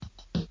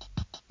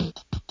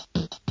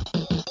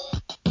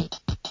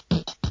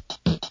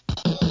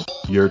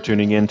You're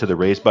tuning in to the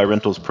Raised by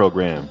Rentals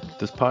program.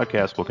 This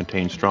podcast will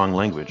contain strong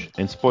language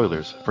and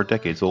spoilers for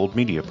decades-old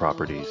media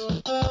properties.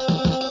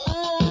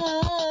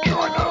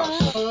 Join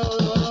us.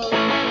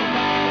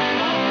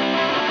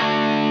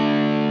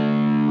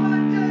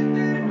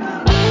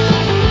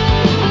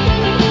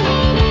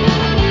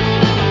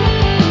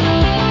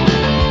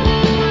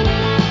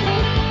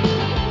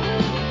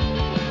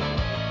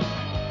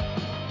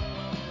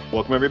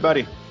 Welcome,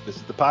 everybody. This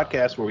is the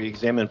podcast where we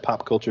examine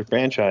pop culture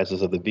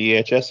franchises of the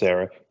VHS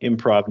era,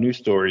 improv news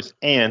stories,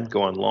 and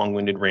go on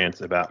long-winded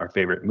rants about our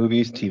favorite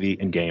movies, TV,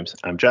 and games.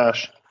 I'm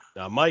Josh.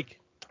 I'm Mike.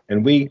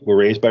 And we were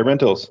raised by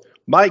rentals.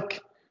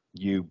 Mike,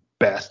 you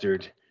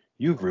bastard.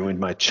 You've ruined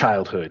my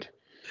childhood.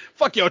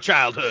 Fuck your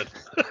childhood.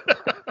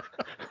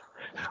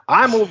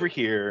 I'm over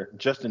here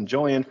just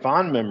enjoying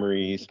fond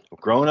memories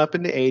of growing up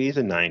in the 80s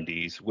and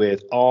 90s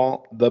with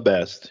all the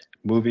best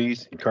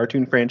movies and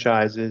cartoon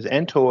franchises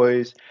and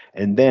toys.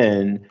 And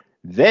then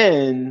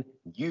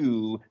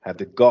you have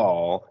the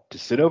gall to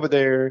sit over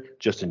there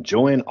just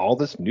enjoying all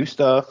this new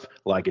stuff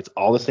like it's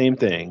all the same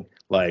thing.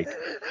 Like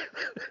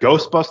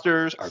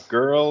Ghostbusters are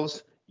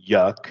girls,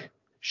 yuck.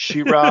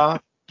 She-Ra,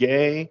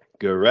 gay,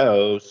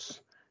 gross.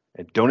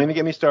 And don't even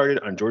get me started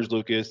on George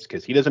Lucas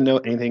because he doesn't know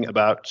anything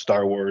about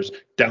Star Wars.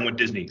 Down with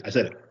Disney. I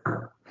said it.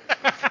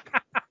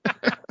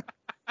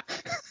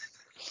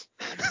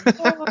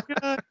 Oh,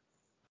 God.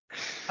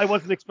 I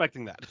wasn't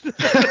expecting that.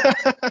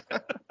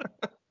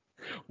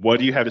 What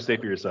do you have to say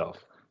for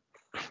yourself?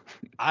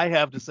 I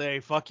have to say,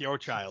 fuck your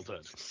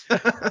childhood.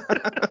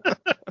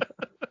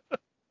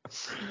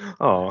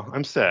 Oh,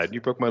 I'm sad.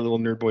 You broke my little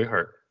nerd boy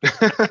heart.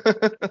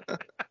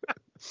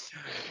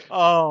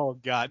 Oh,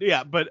 God.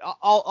 Yeah, but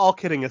all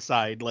kidding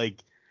aside,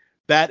 like,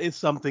 that is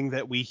something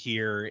that we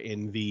hear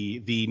in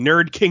the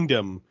nerd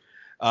kingdom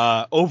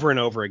over and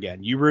over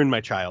again. You ruined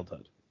my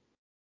childhood.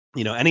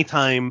 You know,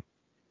 anytime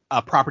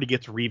a property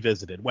gets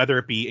revisited, whether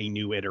it be a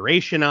new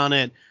iteration on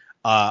it,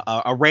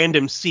 a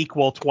random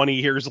sequel 20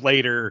 years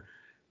later,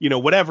 you know,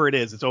 whatever it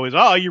is, it's always,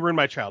 oh, you ruined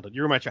my childhood.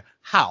 You ruined my child.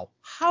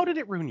 How did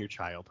it ruin your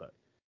childhood?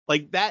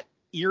 Like, that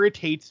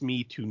irritates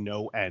me to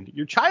no end.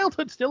 Your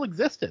childhood still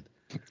existed.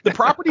 The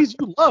properties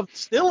you loved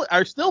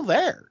are still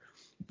there.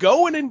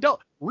 Go and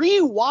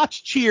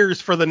rewatch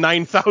Cheers for the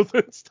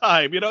 9,000th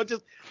time. You know,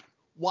 just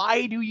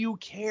why do you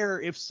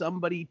care if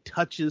somebody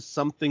touches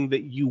something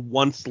that you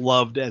once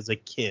loved as a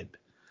kid?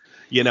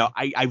 You know,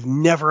 I've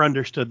never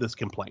understood this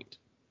complaint.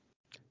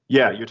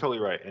 Yeah, you're totally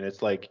right. And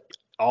it's like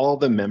all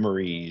the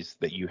memories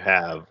that you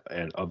have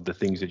and of the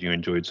things that you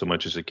enjoyed so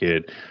much as a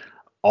kid,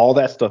 all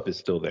that stuff is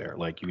still there.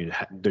 Like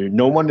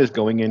no one is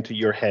going into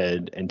your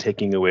head and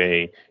taking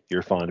away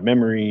your fond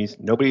memories.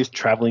 Nobody's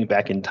traveling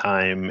back in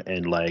time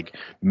and like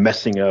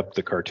messing up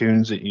the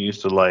cartoons that you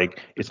used to like.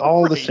 It's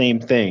all the same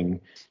thing.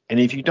 And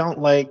if you don't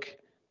like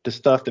the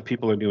stuff that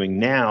people are doing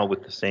now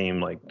with the same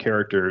like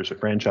characters or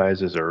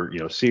franchises or, you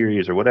know,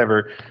 series or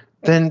whatever,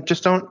 then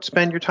just don't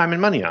spend your time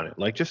and money on it.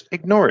 Like just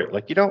ignore it.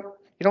 Like you don't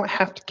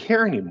have to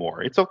care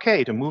anymore. It's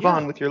okay to move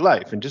on with your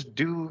life and just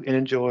do and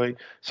enjoy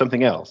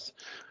something else.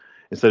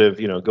 Instead of,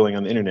 you know, going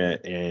on the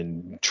internet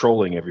and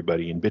trolling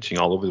everybody and bitching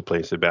all over the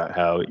place about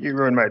how you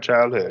ruined my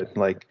childhood.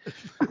 Like,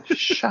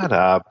 shut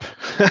up.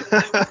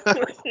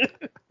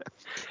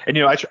 And,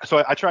 you know, I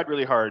tried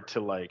really hard to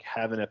like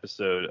have an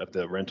episode of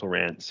the Rental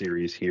Rant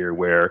series here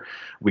where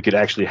we could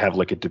actually have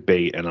like a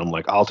debate. And I'm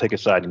like, I'll take a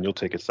side and you'll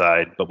take a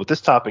side. But with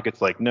this topic,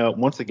 it's like, no,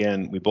 once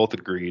again, we both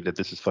agree that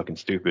this is fucking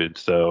stupid.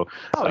 So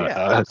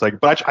it's like,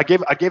 but I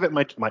gave it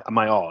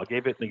my all. I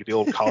gave it like the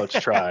old college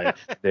try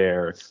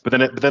there. But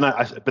then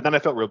I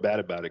felt real bad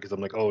about it because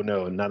I'm like, oh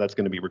no, now that's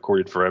going to be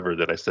recorded forever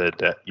that I said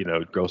that, you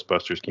know,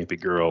 Ghostbusters can't be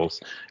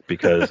girls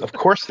because of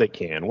course they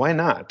can. Why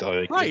not?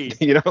 Like, Right.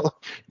 You know,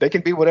 they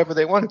can be whatever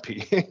they want to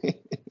be.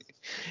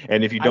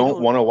 And if you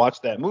don't want to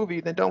watch that movie,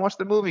 then don't watch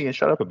the movie and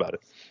shut up about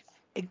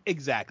it.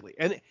 Exactly.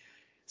 And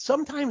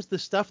sometimes the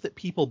stuff that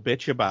people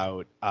bitch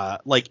about,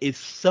 like, is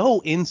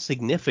so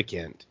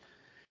insignificant.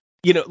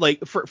 You know,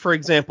 like, for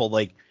example,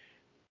 like,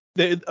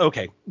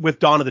 with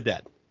Dawn of the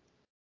Dead.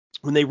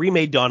 When they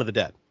remade Dawn of the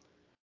Dead.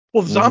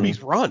 Well, the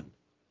zombies run.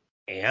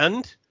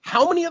 And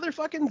how many other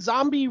fucking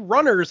zombie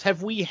runners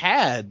have we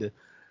had,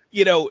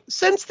 you know,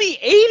 since the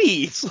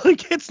 80s?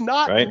 Like, it's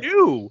not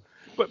new.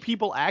 But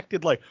people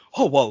acted like,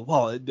 oh,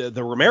 well,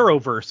 the Romero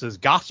verse is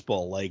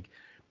gospel, like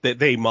that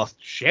they must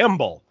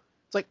shamble.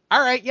 It's like, all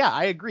right, yeah,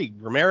 I agree.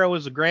 Romero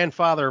is the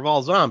grandfather of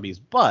all zombies,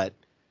 but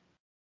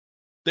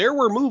there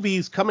were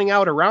movies coming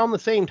out around the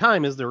same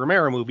time as the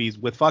Romero movies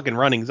with fucking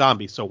running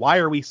zombies. So why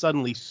are we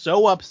suddenly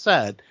so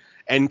upset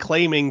and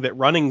claiming that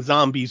running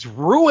zombies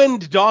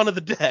ruined Dawn of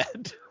the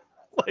Dead?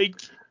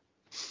 Like,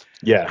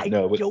 I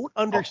don't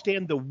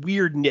understand the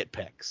weird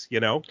nitpicks, you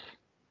know?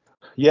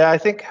 Yeah, I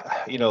think,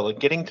 you know, like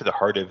getting to the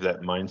heart of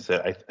that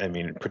mindset, I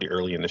mean, pretty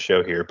early in the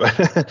show here, but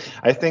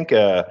I think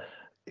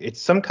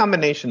it's some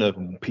combination of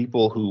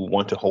people who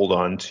want to hold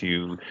on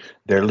to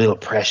their little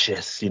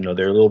precious, you know,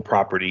 their little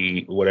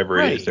property, whatever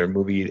it is, their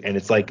movie. And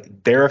it's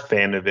like they're a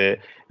fan of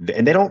it.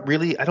 and they don't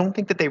really, I don't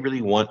think that they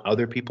really want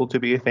other people to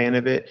be a fan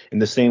of it in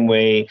the same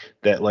way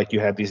that like you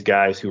have these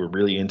guys who are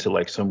really into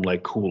like some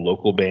like cool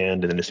local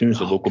band, and then as soon as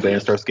the Oh local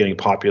band starts getting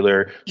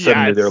popular,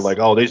 suddenly they're yes. like,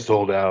 oh, they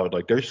sold out,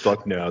 like they're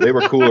stuck now. They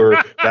were cooler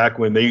back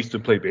when they used to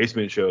play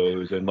basement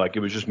shows, and like it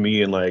was just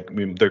me and like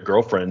their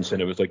girlfriends,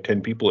 and it was like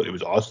 10 people, and it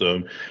was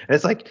awesome. And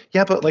it's like,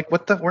 yeah, but like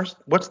what's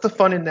the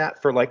fun in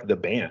that for like the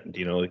band,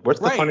 you know? Like what's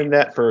the fun Right. in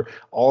that for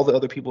all the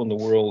other people in the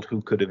world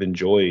who could have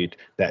enjoyed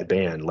that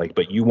band? Like,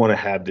 but you want to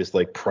have this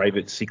like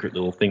private secret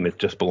little thing that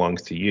just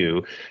belongs to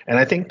you. And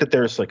I think that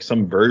there's like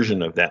some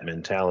version of that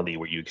mentality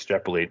where you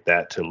extrapolate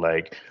that to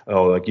like,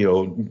 oh, like, you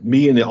know,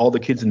 me and all the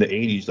kids in the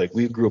 80s, like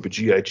we grew up with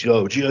GI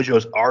Joe. GI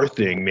Joe's our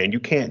thing, man. You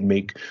can't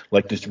make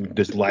like this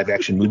live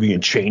action movie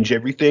and change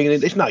everything,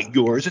 and it's not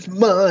yours, it's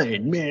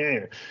mine,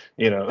 man.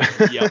 You know.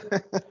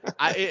 Yep.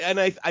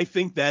 I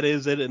think that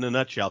is it in a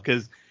nutshell.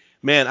 Because,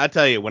 man, I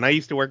tell you, when I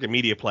used to work at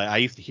Media Play, I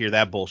used to hear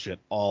that bullshit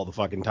all the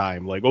fucking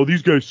time. Like, oh,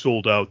 these guys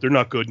sold out. They're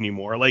not good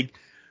anymore. Like,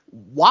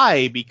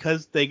 why?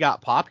 Because they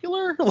got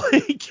popular?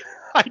 Like,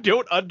 I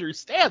don't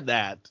understand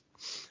that.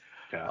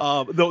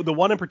 Yeah. The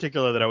one in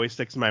particular that always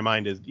sticks in my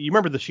mind is, you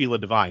remember the Sheila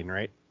Divine,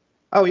 right?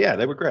 Oh yeah,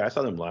 they were great. I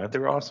saw them live. They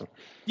were awesome.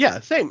 Yeah,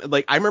 same.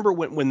 Like, I remember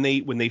when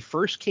they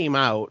first came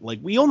out, like,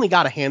 we only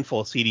got a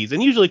handful of CDs,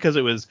 and usually because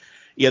it was,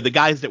 yeah, the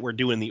guys that were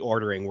doing the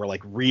ordering were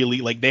like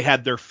really, like, they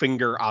had their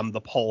finger on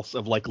the pulse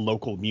of like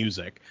local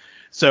music.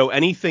 So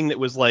anything that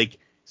was like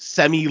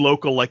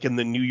semi-local, like in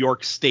the New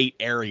York State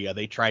area,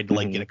 they tried to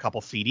like get Hmm. a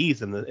couple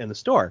CDs in the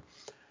store.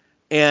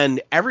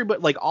 And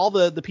everybody, like all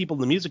the people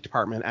in the music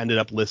department, ended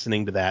up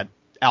listening to that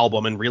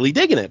album and really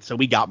digging it. So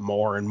we got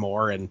more and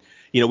more, and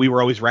we were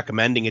always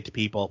recommending it to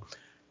people.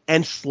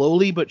 And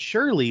slowly but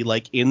surely,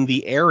 like in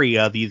the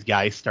area, these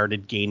guys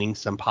started gaining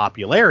some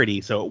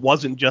popularity. So it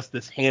wasn't just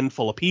this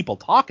handful of people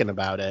talking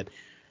about it.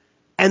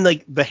 And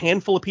like the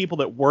handful of people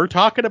that were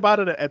talking about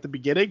it at the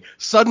beginning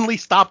suddenly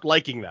stopped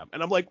liking them.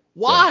 And I'm like, Yeah.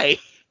 why?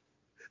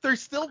 They're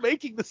still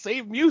making the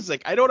same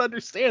music. I don't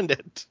understand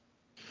it.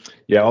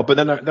 Yeah, well, but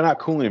they're not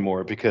cool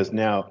anymore because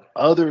now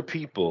other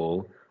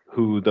people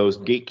who those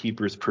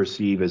gatekeepers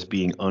perceive as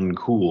being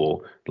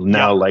uncool Yep.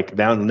 now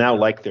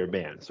like their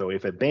band. So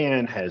if a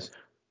band has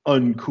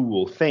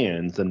uncool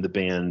fans, then the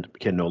band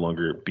can no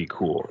longer be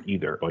cool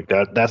either. Like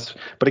that's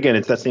but again,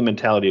 it's that same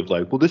mentality of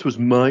like, well, this was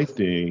my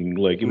thing.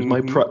 Like it was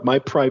Mm-hmm. my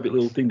private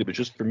little thing that was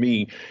just for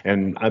me,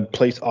 and I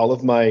place all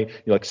of my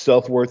like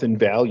self-worth and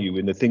value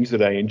in the things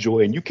that I enjoy,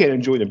 and you can't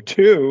enjoy them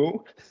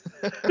too.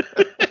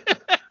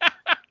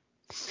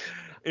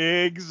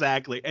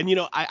 Exactly. And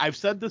I've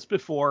said this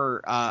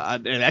before,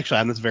 and actually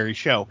on this very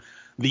show,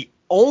 the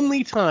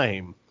only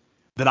time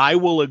that I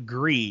will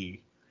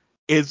agree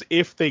is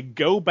if they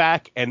go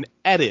back and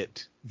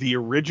edit the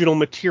original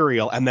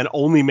material and then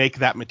only make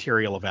that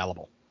material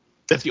available.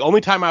 That's the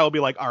only time I will be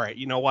like, all right,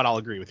 you know what? I'll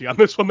agree with you on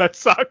this one. That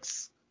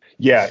sucks.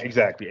 Yeah,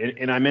 exactly.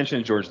 And I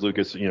mentioned George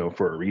Lucas,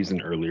 for a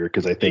reason earlier,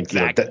 because I think,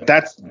 Exactly.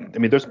 that's, I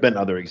mean, there's been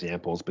other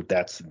examples, but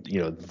that's,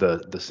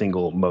 the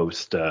single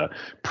most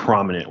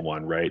prominent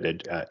one, right?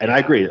 And I Yeah.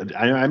 agree.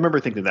 I remember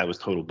thinking that was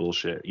total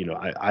bullshit.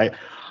 I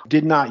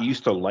did not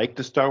used to like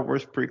the Star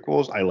Wars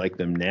prequels. I like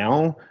them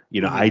now.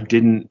 I Hmm.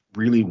 didn't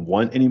really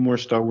want any more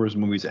Star Wars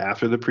movies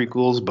after the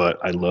prequels, but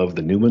I love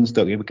the new ones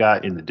that we've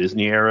got in the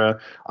Disney era.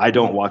 I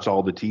don't Hmm. watch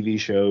all the TV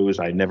shows.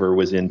 I never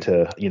was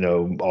into,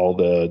 all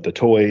the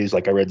toys.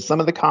 Like I read some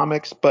of the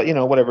comics, but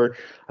whatever.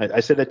 I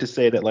said that to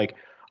say that like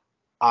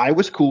I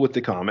was cool with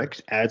the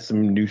comics, add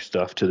some new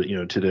stuff to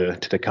the, to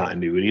the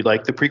continuity.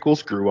 Like the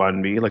prequels grew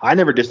on me. Like I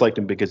never disliked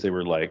them because they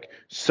were like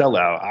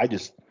sellout. I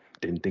just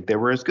didn't think they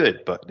were as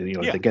good. But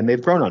Yeah. again,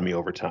 they've grown on me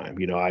over time.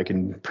 I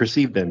can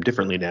perceive them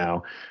differently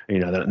now.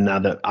 That now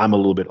that I'm a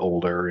little bit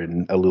older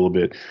and a little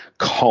bit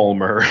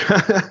calmer.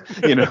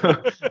 you know,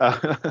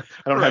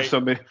 Right.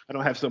 I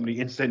don't have so many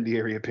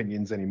incendiary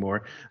opinions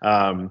anymore.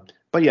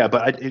 But yeah,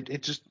 but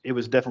it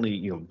was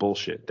definitely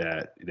bullshit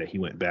that he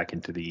went back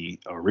into the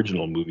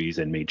original movies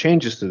and made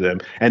changes to them,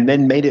 and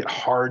then made it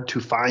hard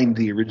to find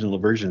the original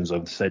versions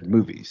of said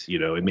movies.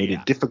 It made it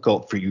Yeah.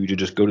 difficult for you to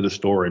just go to the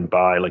store and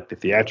buy like the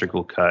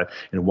theatrical cut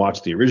and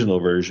watch the original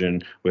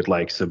version with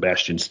like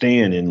Sebastian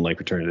Stan in like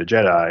Return of the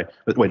Jedi.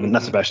 But wait,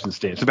 not Hmm. Sebastian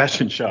Stan,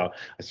 Sebastian Shaw.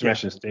 Yeah.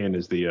 Sebastian Stan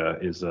is the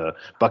is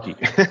Bucky.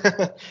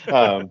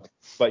 um,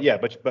 but yeah,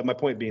 but my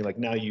point being, like,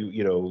 now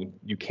you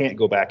can't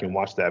go back and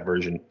watch that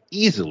version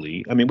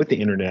easily. I mean, with the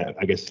internet,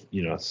 I guess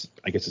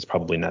I guess it's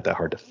probably not that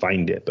hard to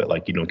find it, but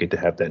like you don't get to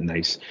have that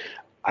nice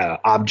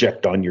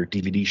object on your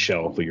DVD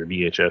shelf or your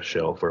VHS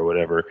shelf or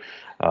whatever.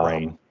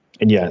 Right.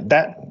 And yeah,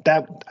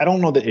 that I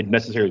don't know that it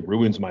necessarily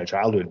ruins my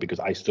childhood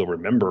because I still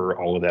remember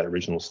all of that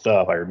original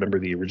stuff. I remember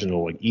the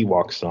original like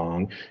Ewok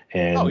song,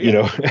 Oh and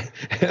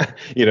yeah.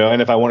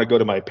 and if I want to go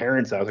to my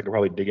parents' house, I could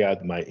probably dig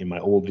out my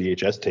old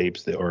VHS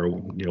tapes or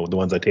the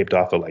ones I taped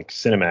off of like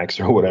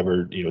Cinemax or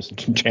whatever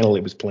channel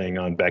it was playing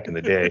on back in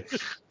the day.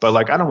 But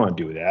like I don't want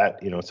to do that,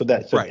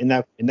 so Right. in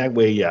that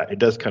way, yeah, it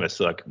does kind of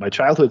suck. My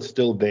childhood's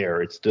still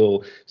there. It's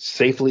still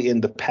safely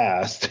in the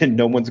past, and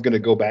no one's gonna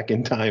go back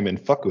in time and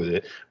fuck with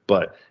it.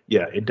 But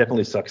yeah, it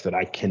definitely sucks that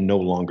I can no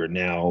longer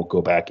now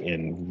go back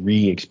and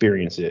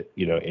re-experience it,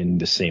 in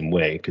the same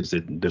way, because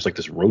there's like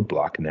this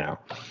roadblock now.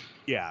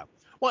 Yeah.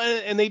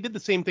 Well, and they did the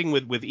same thing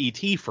with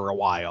ET for a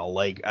while.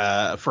 Like,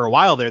 for a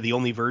while there, the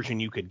only version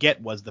you could get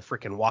was the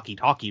frickin'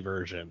 walkie-talkie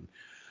version.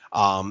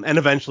 And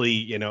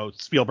eventually,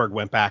 Spielberg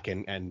went back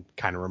and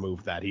kind of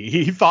removed that.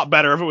 He thought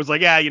better of it, was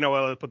like, yeah,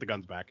 let's put the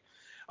guns back.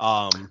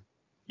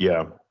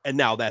 Yeah. And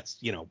now that's,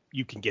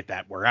 you can get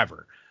that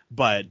wherever.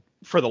 But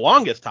for the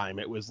longest time,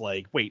 it was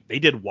like, wait, they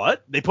did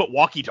what? They put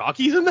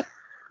walkie-talkies in there?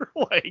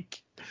 Like,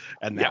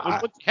 and that was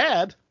Yeah. what you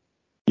had.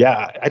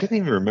 Yeah, I didn't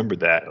even remember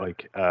that.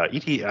 Like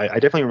ET, I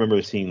definitely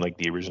remember seeing like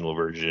the original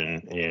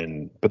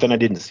version, but then I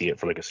didn't see it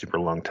for like a super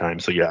long time.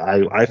 So yeah,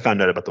 I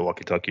found out about the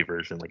walkie-talkie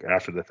version like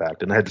after the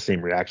fact, and I had the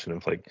same reaction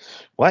of like,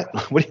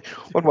 what?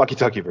 What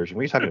walkie-talkie version?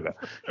 What are you talking about?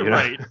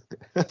 Right.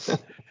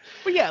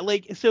 But yeah,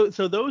 like, so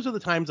those are the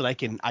times that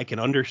I can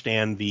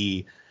understand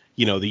the,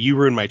 the you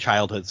ruined my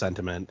childhood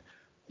sentiment.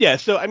 Yeah.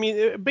 So I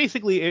mean,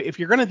 basically, if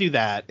you're gonna do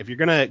that, if you're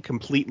gonna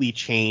completely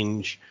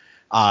change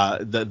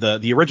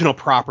the original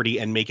property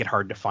and make it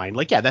hard to find,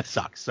 like, yeah, that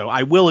sucks. So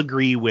I will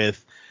agree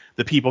with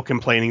the people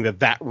complaining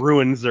that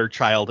ruins their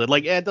childhood.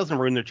 Like, it doesn't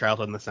ruin their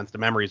childhood in the sense the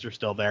memories are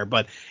still there,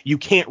 but you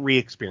can't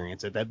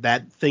re-experience it.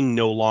 That thing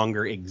no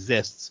longer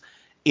exists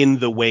in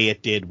the way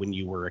it did when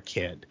you were a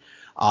kid.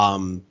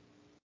 And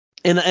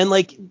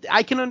like,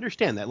 I can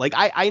understand that. Like,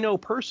 I know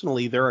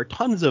personally there are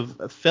tons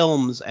of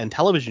films and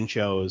television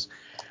shows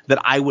that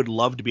I would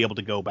love to be able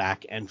to go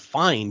back and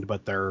find,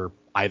 but they're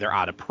either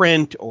out of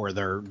print or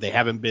they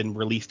haven't been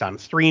released on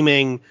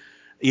streaming.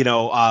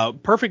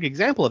 Perfect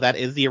example of that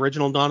is the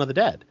original Dawn of the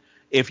Dead.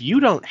 If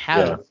you don't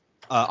Yeah. have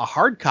a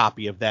hard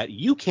copy of that,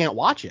 you can't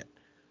watch it.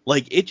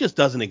 Like, it just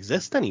doesn't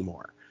exist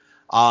anymore.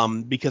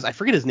 Because I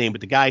forget his name,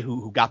 but the guy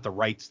who got the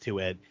rights to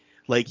it,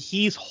 like,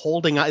 he's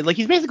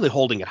basically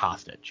holding it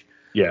hostage.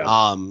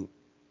 Yeah.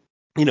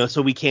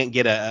 So we can't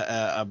get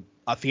a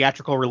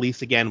theatrical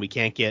release again. We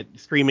can't get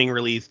streaming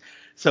release.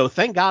 So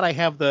thank God I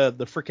have the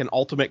freaking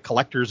Ultimate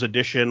Collector's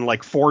Edition,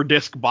 like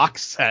 4-disc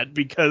box set,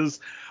 because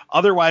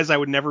otherwise I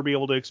would never be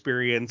able to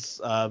experience,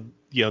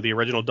 the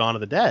original Dawn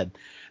of the Dead.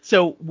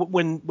 So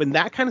when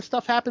that kind of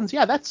stuff happens,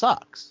 yeah, that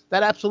sucks.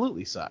 That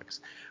absolutely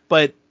sucks.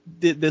 But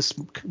this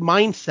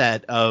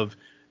mindset of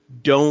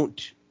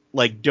don't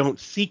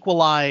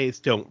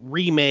sequelize, don't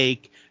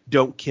remake,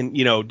 don't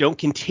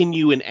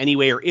continue in any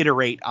way or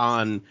iterate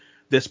on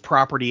this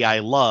property I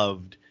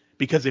loved,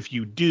 because if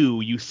you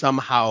do, you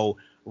somehow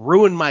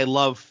ruin my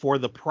love for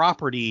the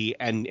property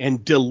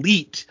and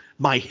delete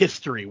my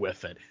history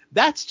with it.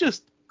 That's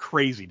just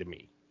crazy to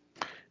me.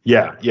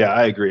 Yeah,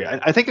 I agree.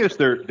 I think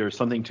there's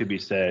something to be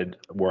said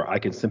where I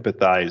can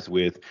sympathize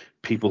with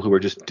people who are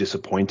just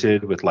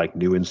disappointed with like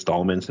new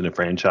installments in a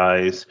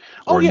franchise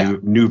Oh or yeah.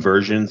 new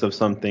versions of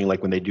something,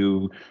 like when they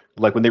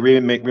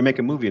remake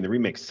a movie and the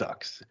remake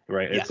sucks,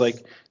 right? It's Yes.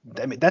 like,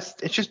 I mean,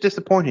 it's just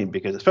disappointing,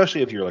 because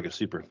especially if you're like a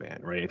super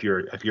fan, right? If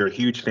you're a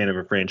huge fan of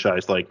a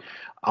franchise, like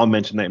I'll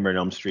mention Nightmare on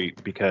Elm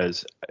Street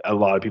because a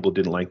lot of people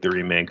didn't like the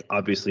remake.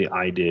 Obviously,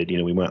 I did.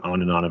 We went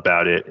on and on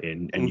about it,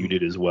 and you Mhm.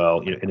 did as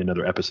well. In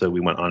another episode, we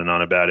went on and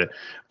on about it.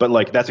 But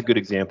like, that's a good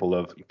example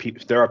of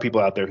there are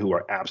people out there who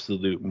are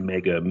absolute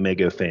mega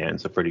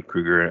fans of Freddy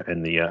Krueger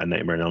and the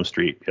Nightmare on Elm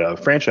Street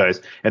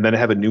franchise, and then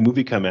have a new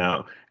movie come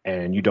out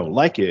and you don't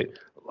like it.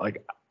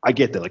 Like, I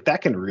get that. Like,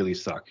 that can really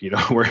suck,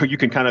 where you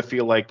can kind of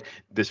feel like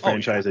this Oh yeah.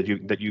 franchise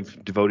that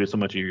you've devoted so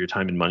much of your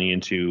time and money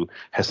into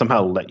has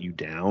somehow let you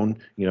down.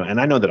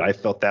 And I know that I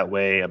felt that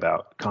way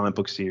about comic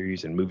book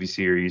series and movie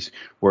series,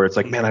 where it's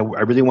like, man, I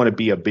really want to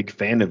be a big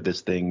fan of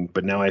this thing,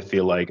 but now I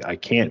feel like I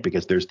can't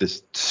because there's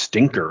this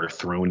stinker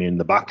thrown in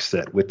the box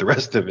set with the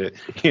rest of it.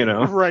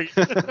 Right.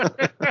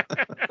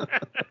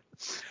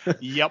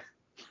 Yep.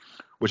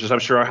 Which is, I'm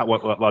sure,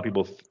 what a lot of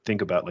people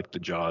think about, like the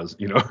Jaws,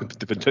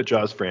 the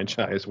Jaws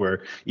franchise,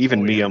 where even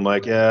Oh me, yeah. I'm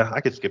like, yeah,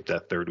 I could skip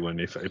that third one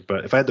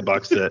but if I had the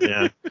box set,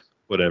 yeah,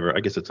 whatever, I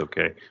guess it's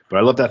okay. But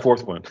I love that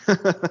fourth one.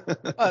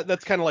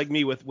 That's kind of like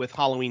me with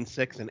Halloween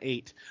 6 and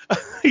 8.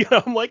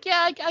 I'm like,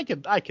 yeah,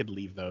 I could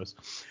leave those.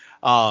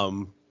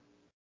 But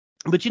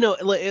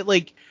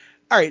like,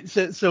 all right,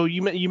 so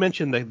you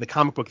mentioned the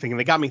comic book thing, and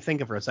it got me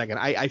thinking for a second.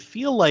 I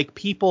feel like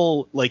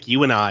people like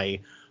you and I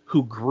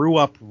who grew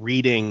up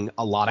reading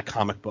a lot of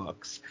comic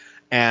books,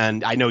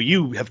 and I know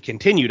you have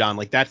continued on,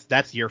 like,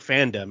 that's your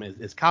fandom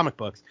is comic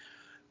books.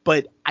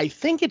 But I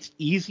think it's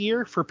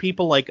easier for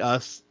people like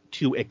us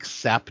to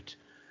accept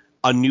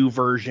a new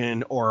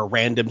version or a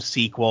random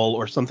sequel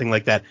or something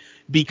like that,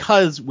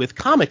 because with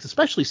comics,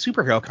 especially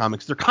superhero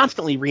comics, they're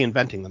constantly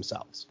reinventing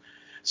themselves.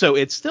 So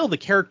it's still the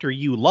character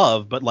you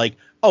love, but like,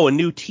 oh, a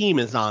new team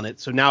is on it,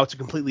 so now it's a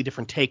completely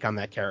different take on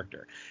that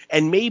character.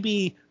 And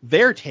maybe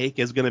their take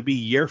is going to be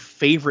your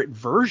favorite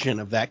version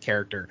of that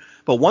character.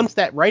 But once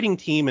that writing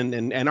team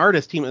and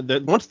artist team,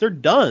 once they're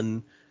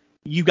done,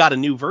 you got a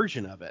new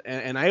version of it.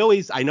 And I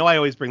always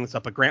bring this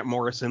up, but Grant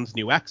Morrison's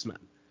New X-Men.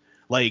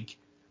 Like,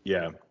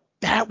 Yeah.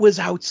 that was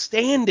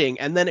outstanding,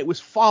 and then it was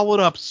followed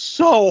up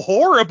so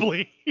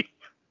horribly.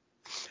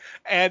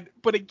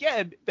 But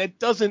again, that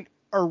doesn't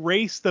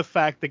erase the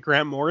fact that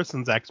Grant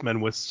Morrison's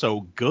X-Men was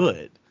so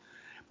good.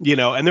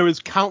 And there was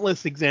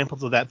countless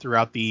examples of that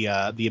throughout the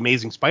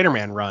Amazing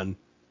Spider-Man run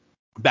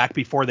back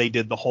before they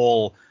did the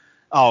whole,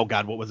 oh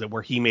God, what was it,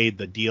 where he made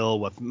the deal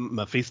with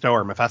Mephisto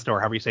or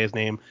however you say his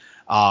name.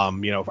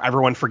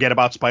 Everyone forget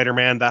about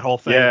Spider-Man, that whole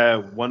thing. Yeah,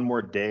 One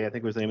More Day, I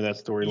think was the name of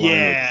that storyline with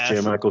Yeah.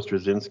 J. Michael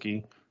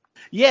Straczynski.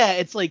 Yeah,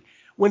 it's like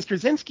when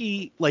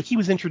Straczynski, like, he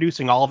was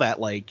introducing all that,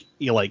 like,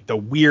 like the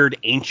weird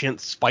ancient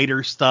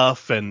spider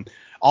stuff and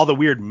all the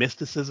weird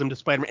mysticism to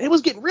Spider-Man. And it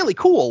was getting really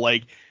cool.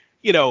 Like,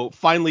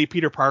 finally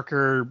Peter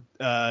Parker,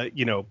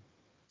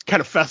 kind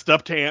of fessed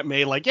up to Aunt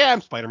May, like, yeah,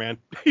 I'm Spider-Man.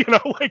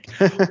 Like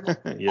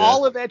Yeah.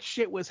 all of that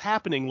shit was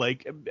happening.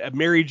 Like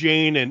Mary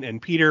Jane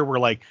and Peter were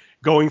like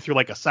going through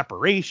like a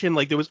separation.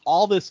 Like there was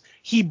all this.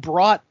 He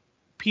brought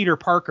Peter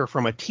Parker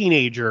from a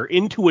teenager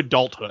into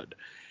adulthood.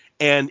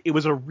 And it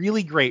was a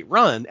really great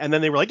run. And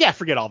then they were like, yeah,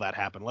 forget all that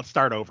happened. Let's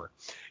start over.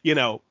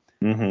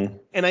 Mm-hmm.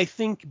 And I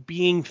think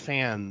being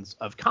fans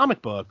of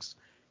comic books,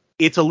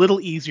 it's a little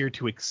easier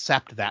to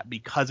accept that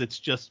because it's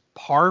just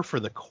par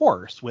for the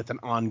course with an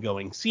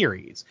ongoing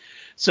series.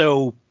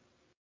 So,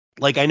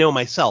 like, I know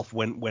myself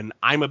when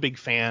I'm a big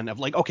fan of,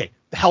 like, okay,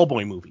 the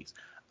Hellboy movies.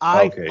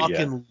 I Okay, yeah.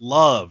 fucking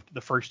loved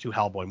the first two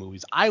Hellboy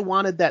movies. I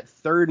wanted that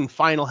third and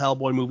final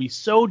Hellboy movie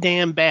so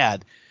damn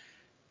bad,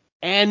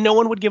 and no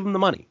one would give them the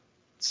money.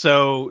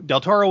 So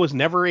Del Toro was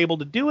never able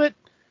to do it,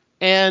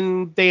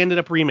 and they ended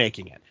up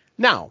remaking it.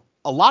 Now,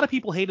 a lot of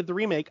people hated the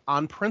remake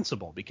on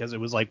principle because it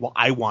was like, well,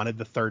 I wanted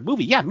the third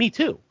movie. Yeah, me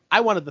too.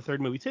 I wanted the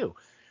third movie too.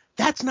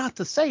 That's not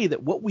to say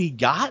that what we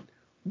got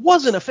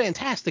wasn't a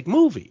fantastic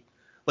movie.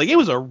 Like, it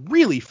was a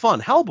really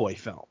fun Hellboy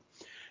film.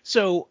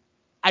 So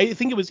I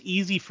think it was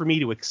easy for me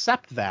to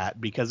accept that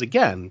because,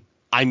 again,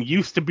 I'm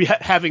used to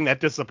having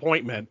that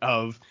disappointment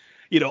of,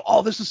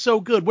 oh, this is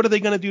so good. What are they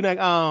going to do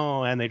next?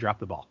 Oh, and they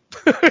dropped the ball.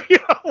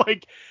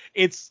 Like,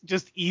 it's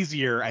just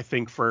easier, I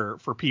think, for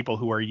people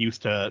who are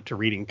used to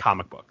reading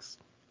comic books.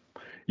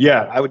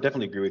 Yeah, I would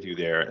definitely agree with you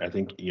there. I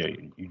think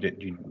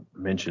you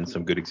mentioned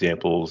some good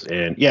examples,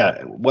 and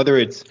yeah, whether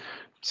it's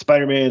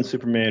Spider-Man,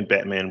 Superman,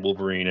 Batman,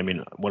 Wolverine, I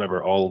mean,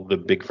 whatever, all the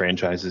big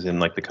franchises in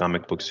like the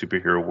comic book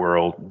superhero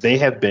world, they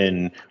have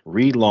been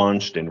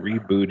relaunched and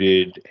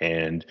rebooted,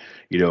 and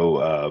you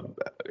know,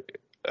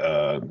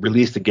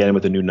 released again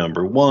with a new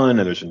number one,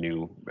 and there's a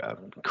new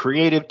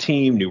creative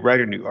team, new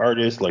writer, new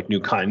artist, like new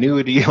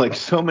continuity, like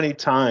so many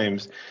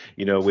times,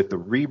 with the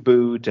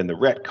reboot and the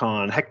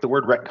retcon. Heck, the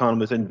word retcon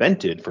was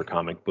invented for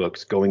comic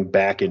books, going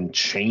back and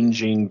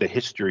changing the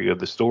history of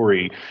the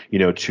story,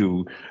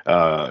 to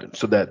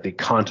so that the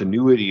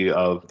continuity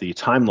of the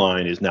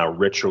timeline is now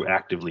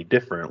retroactively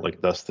different,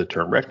 like thus the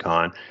term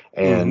retcon.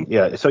 And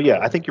yeah, so yeah,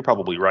 I think you're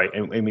probably right.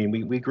 And I mean,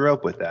 we grew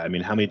up with that. I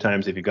mean, how many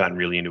times have you gotten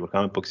really into a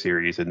comic book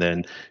series and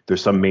then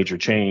there's some major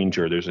change,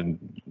 or there's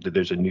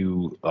a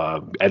new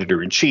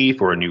editor in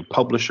chief or a new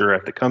publisher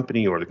at the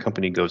company, or the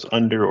company goes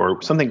under or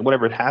something,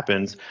 whatever it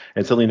happens,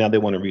 and suddenly now they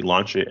want to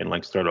relaunch it and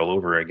like start all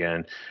over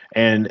again.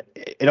 And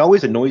it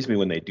always annoys me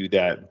when they do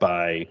that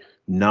by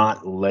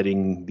not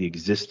letting the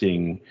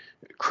existing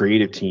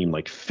creative team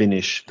like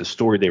finish the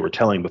story they were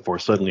telling before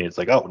suddenly it's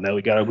like, oh, now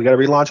we gotta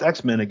relaunch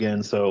X-Men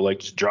again, so like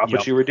just drop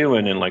what Yep. you were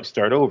doing and like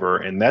start over.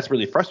 And that's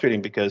really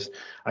frustrating because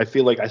I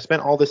feel like I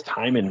spent all this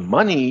time and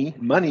money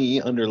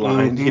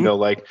underlined,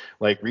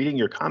 like reading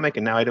your comic,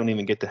 and now I don't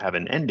even get to have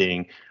an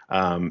ending.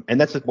 And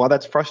while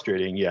that's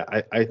frustrating, yeah,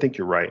 I think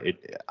you're right.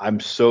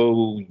 I'm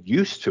so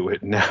used to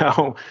it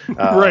now.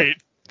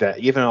 Right. That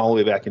even all the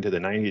way back into the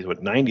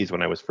 90s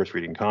when I was first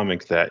reading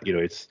comics, that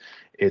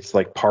it's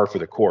like par for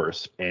the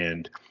course.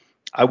 And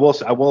I will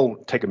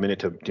take a minute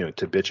to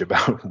bitch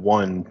about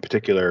one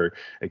particular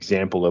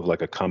example of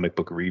like a comic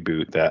book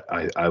reboot that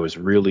I was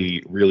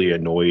really, really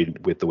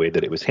annoyed with the way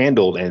that it was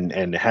handled, and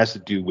it has to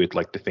do with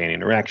like the fan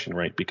interaction,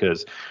 right?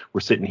 Because we're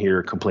sitting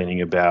here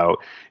complaining about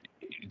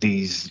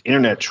these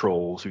internet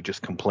trolls who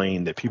just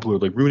complain that people are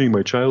like ruining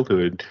my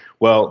childhood.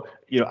 Well,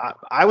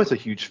 I was a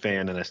huge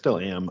fan, and I still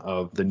am,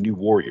 of the New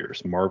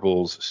Warriors,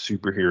 Marvel's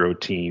superhero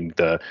team,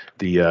 the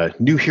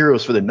new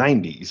heroes for the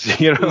 90s.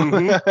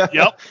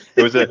 Yep.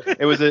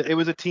 It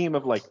was a team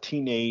of like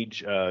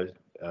teenage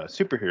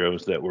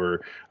superheroes that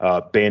were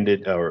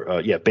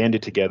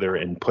banded together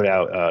and put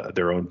out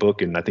their own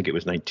book, and I think it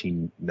was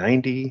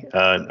 1990.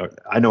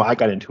 I know I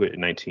got into it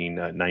in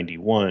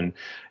 1991,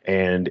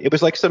 and it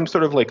was like some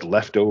sort of like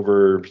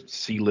leftover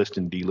C-list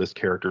and D-list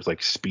characters like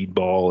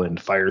Speedball and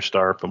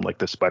Firestar from like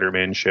the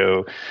Spider-Man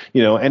show,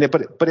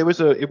 but it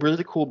was a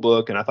really cool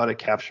book, and I thought it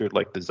captured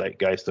like the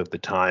zeitgeist of the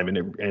time,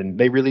 and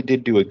they really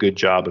did do a good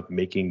job of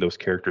making those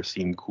characters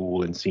seem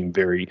cool and seem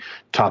very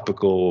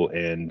topical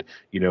and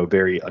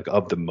very like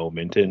of the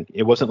moment. And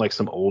it wasn't like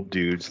some old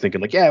dudes thinking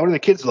like, yeah, what are the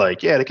kids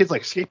like? Yeah, the kids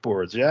like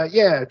skateboards.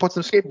 Yeah, put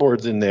some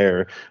skateboards in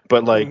there.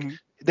 But like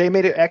they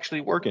made it actually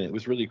work, and it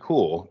was really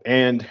cool.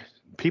 And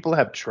people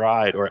have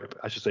tried, or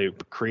I should say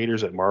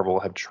creators at Marvel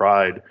have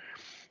tried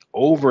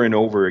over and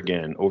over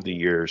again over the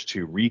years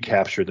to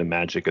recapture the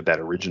magic of that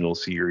original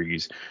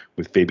series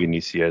with Fabian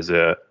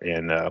Nicieza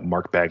and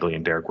Mark Bagley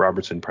and Derek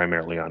Robertson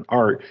primarily on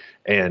art.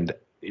 And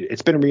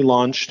it's been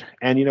relaunched.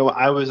 And,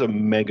 I was a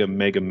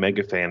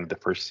mega fan of the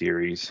first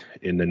series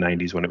in the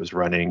 90s when it was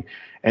running.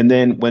 And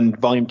then when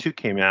Volume 2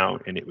 came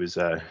out and it was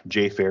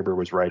Jay Faerber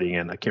was writing,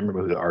 and I can't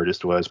remember who the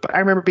artist was, but I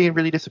remember being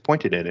really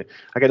disappointed in it.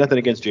 I got nothing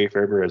against Jay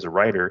Faerber as a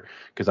writer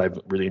because I've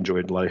really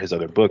enjoyed a lot of his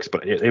other books,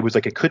 but it was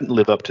like it couldn't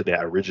live up to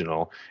that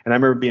original. And I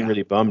remember being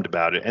really bummed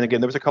about it. And again,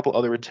 there was a couple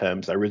other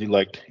attempts. I really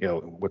liked,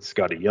 what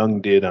Scotty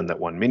Young did on that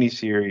one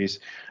miniseries.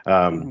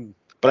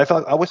 But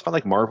I always felt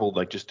like Marvel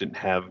just didn't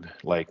have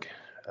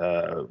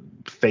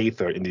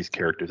faith in these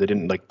characters. They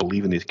didn't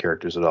believe in these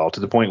characters at all, to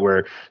the point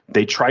where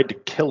they tried to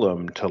kill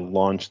them to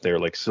launch their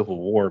Civil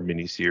War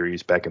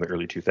miniseries back in the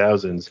early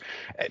 2000s,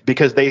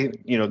 because they,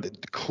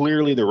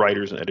 clearly the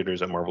writers and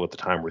editors at Marvel at the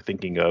time were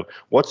thinking of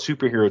what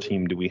superhero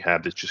team do we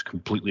have that's just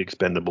completely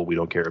expendable, we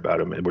don't care about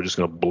them, and we're just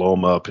going to blow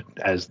them up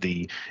as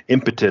the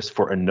impetus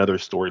for another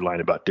storyline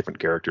about different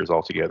characters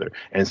altogether.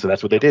 And so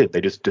that's what they did.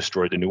 They just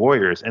destroyed the New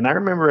Warriors. And I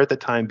remember at the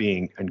time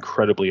being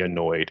incredibly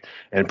annoyed,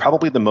 and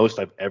probably the most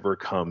I've ever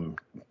come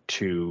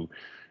to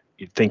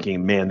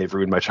thinking, man, they've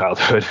ruined my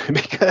childhood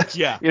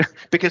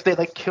because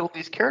they killed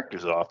these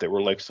characters off that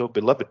were so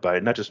beloved by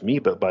not just me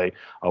but by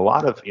a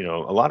lot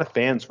of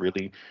fans.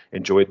 Really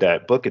enjoyed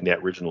that book and that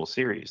original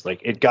series.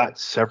 It got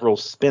several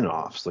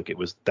spin-offs.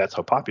 That's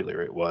how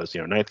popular it was.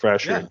 Night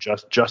Thrasher and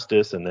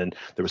Justice, and then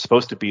there was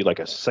supposed to be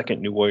a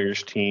second New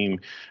Warriors team,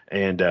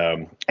 and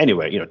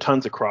anyway,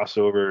 tons of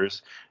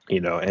crossovers.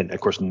 And of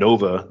course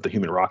Nova, the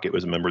Human Rocket,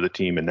 was a member of the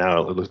team, and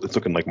now it's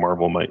looking like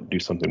Marvel might do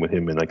something with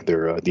him in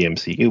their the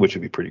MCU, which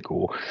would be pretty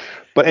cool.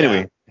 But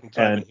anyway, that's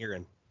what I've been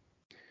hearing.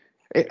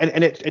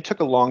 And it took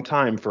a long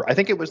time for, I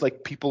think it was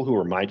people who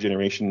were my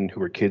generation,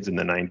 who were kids in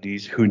the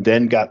 90s, who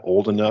then got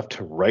old enough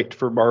to write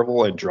for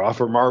Marvel and draw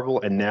for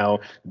Marvel, and now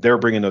they're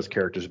bringing those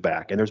characters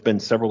back. And there's been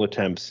several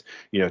attempts,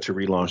 to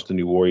relaunch the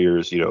New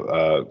Warriors.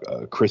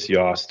 Chris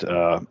Yost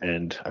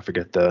and I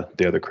forget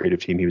the other creative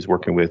team he was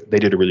working with. They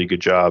did a really good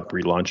job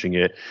relaunching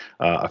it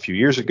a few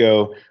years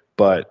ago,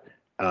 but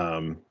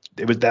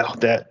it was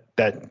that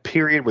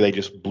period where they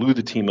just blew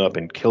the team up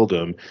and killed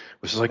them,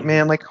 was just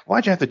man,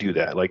 why'd you have to do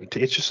that?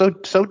 It's just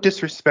so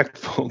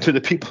disrespectful to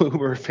the people who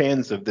were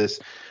fans of this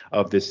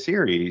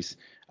series.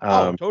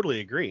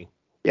 Totally agree.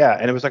 Yeah,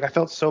 and it was I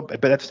felt so,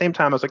 but at the same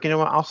time I was what,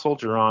 I'll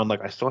soldier on.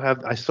 I still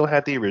have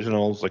the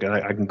originals.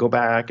 I can go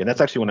back, and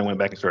that's actually when I went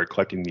back and started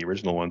collecting the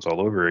original ones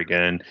all over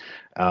again.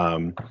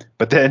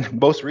 But then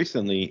most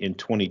recently in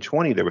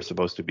 2020 there was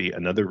supposed to be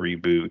another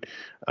reboot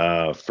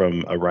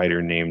from a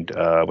writer named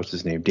what's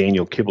his name,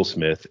 Daniel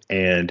Kibblesmith,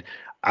 and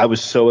I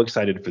was so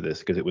excited for this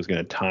because it was going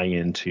to tie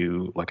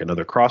into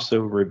another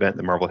crossover event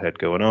that Marvel had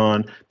going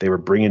on. They were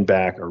bringing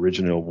back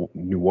original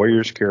New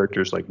Warriors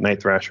characters like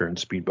Night Thrasher and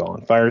Speedball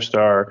and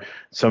Firestar.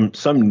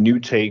 Some new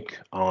take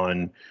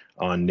on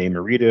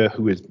Namorita,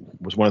 who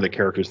was one of the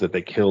characters that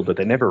they killed that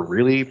they never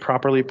really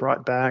properly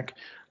brought back.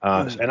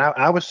 And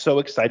I was so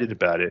excited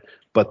about it,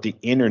 but the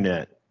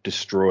internet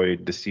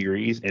destroyed the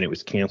series and it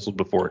was canceled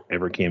before it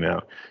ever came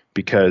out,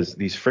 because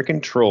these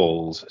freaking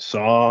trolls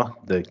saw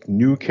the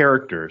new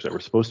characters that were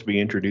supposed to be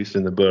introduced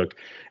in the book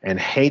and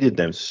hated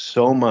them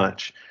so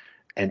much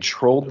and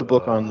trolled the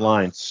book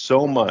online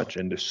so much,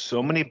 and there's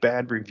so many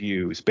bad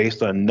reviews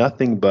based on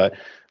nothing but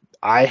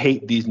I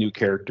hate these new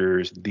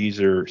characters, these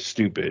are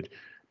stupid,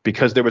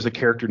 because there was a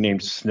character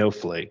named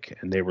Snowflake,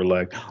 and they were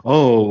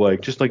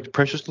just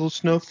precious little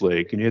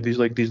Snowflake, and you have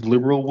these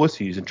liberal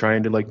wussies and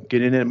trying to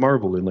get in at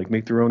Marvel and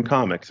make their own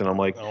comics, and I'm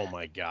oh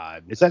my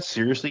god, is that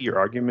seriously your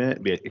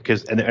argument?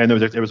 Because and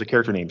there was a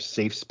character named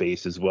Safe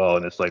Space as well,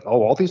 and it's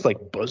all these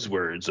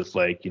buzzwords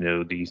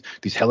of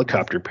these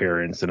helicopter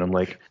parents, and I'm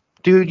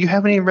dude, you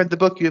haven't even read the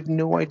book. You have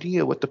no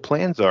idea what the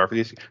plans are for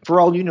these.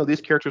 For all you know,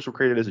 these characters were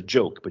created as a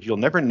joke, but you'll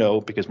never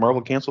know because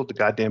Marvel canceled the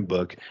goddamn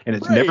book, and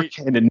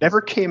it never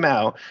came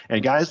out.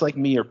 And guys like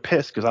me are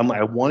pissed because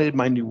I wanted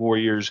my New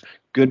Warriors,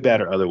 good,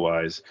 bad, or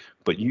otherwise,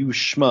 but you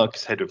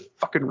schmucks had to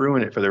fucking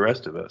ruin it for the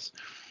rest of us.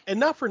 And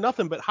not for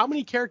nothing, but how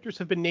many characters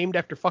have been named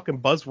after fucking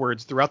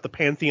buzzwords throughout the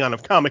pantheon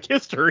of comic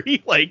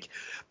history?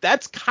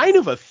 That's kind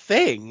of a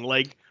thing.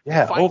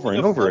 Over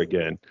and over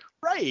again.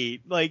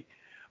 Right.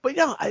 But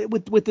yeah,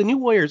 with the New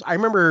Warriors, I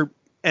remember,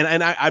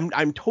 and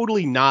I'm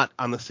totally not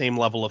on the same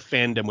level of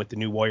fandom with the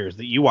New Warriors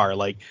that you are.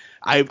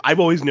 I've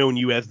always known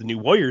you as the New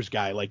Warriors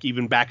guy.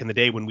 Even back in the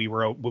day when we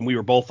were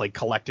both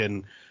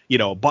collecting,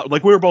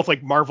 but we were both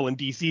Marvel and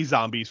DC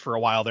zombies for a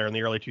while there in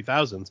the early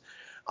 2000s.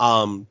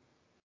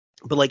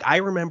 But I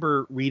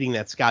remember reading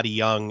that Scotty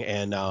Young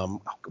and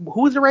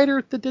who was the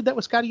writer that did that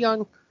with Scotty Young?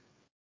 Do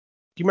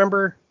you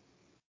remember?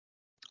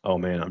 Oh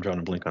man, I'm drawing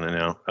a blink on it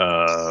now.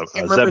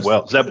 Zeb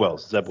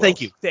Wells. Thank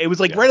you. It was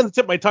right on the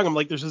tip of my tongue. I'm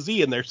there's a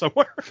Z in there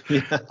somewhere.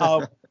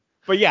 Yeah.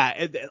 But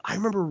yeah, I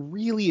remember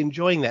really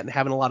enjoying that and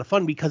having a lot of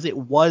fun because it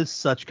was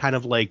such kind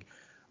of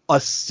a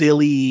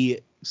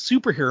silly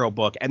superhero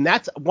book. And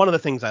that's one of the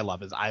things I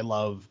love is I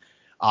love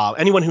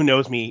Anyone who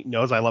knows me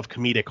knows I love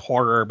comedic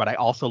horror, but I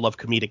also love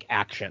comedic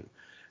action.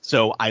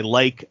 So I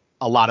like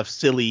a lot of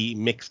silly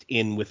mixed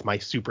in with my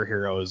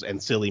superheroes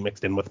and silly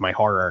mixed in with my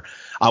horror,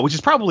 which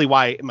is probably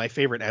why my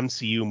favorite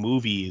MCU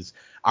movies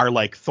are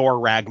like Thor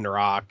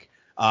Ragnarok,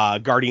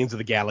 Guardians of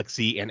the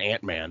Galaxy, and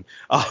Ant-Man,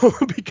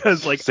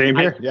 because like Same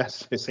here.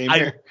 Yes, same I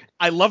here.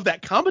 I love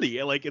that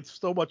comedy. Like it's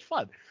so much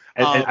fun.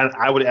 And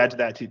I would add to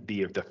that to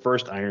the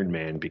first Iron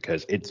Man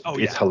because Oh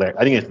it's yeah. hilarious.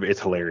 I think it's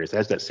hilarious. It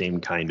has that same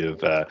kind of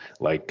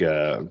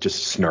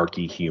just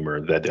snarky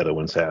humor that the other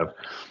ones have.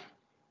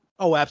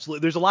 Oh,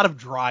 absolutely. There's a lot of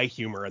dry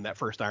humor in that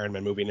first Iron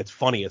Man movie, and it's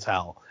funny as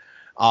hell.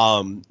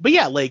 But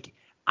yeah, like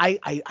I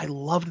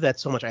loved that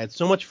so much. I had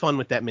so much fun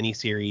with that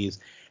miniseries,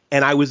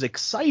 and I was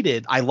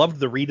excited. I loved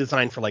the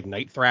redesign for like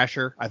Night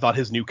Thrasher. I thought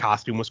his new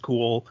costume was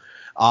cool.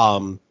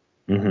 I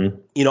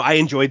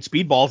enjoyed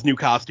Speedball's new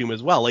costume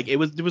as well. Like there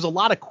was a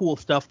lot of cool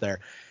stuff there.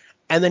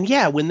 And then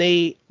yeah, when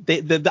the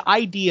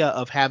idea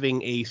of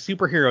having a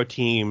superhero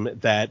team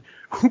that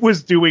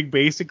was doing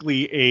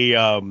basically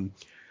a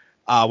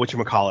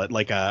whatchamacallit,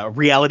 like a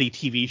reality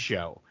TV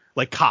show,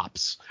 like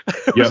Cops.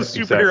 It was a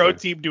Yep, superhero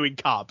exactly. team doing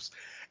Cops.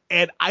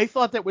 And I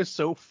thought that was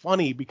so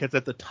funny because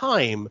at the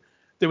time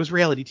there was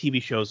reality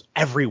TV shows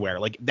everywhere.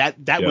 Like that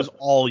was Yep.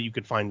 all you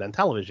could find on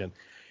television.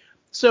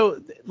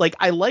 So like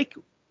I like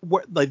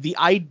what like the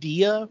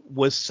idea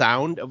was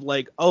sound of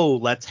like, oh,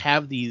 let's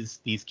have these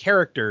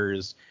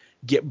characters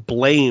get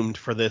blamed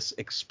for this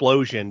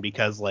explosion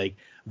because like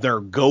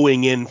they're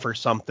going in for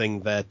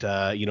something that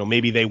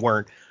maybe they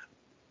weren't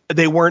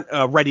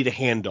ready to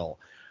handle.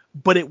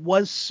 But it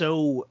was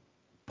so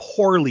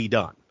poorly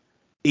done.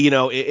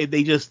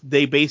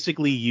 They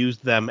basically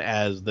used them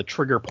as the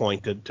trigger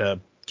point to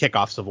kick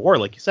off Civil War,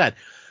 like you said.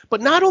 But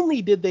not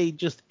only did they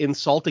just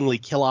insultingly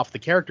kill off the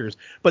characters,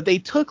 but they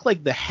took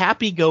like the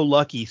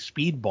happy-go-lucky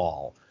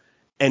Speedball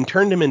and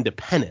turned him into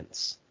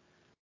Penance.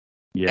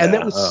 And that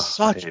Yeah. was Oh, I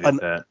such hated an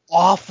that.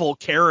 awful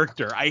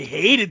character. I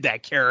hated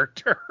that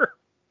character.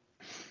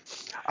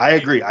 I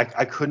agree. I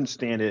couldn't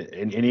stand it,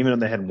 and even when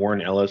they had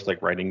Warren Ellis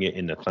like writing it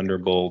in the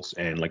Thunderbolts,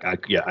 and like I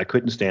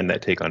couldn't stand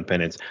that take on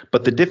Penance.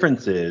 But the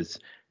difference is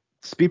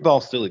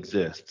Speedball still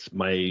exists.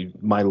 My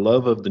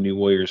love of the New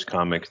Warriors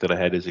comics that I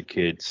had as a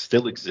kid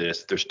still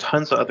exists. There's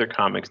tons of other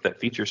comics that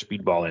feature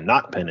Speedball and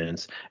not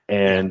Penance, Yeah.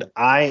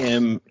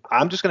 and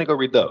I'm just gonna go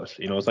read those.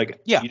 It's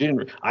like Yeah. you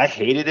didn't. I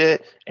hated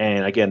it,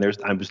 and again, there's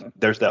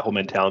that whole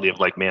mentality of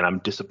like, man, I'm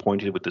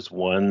disappointed with this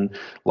one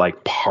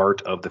like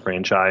part of the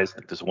franchise,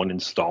 like this one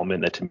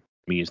installment that to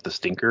me is the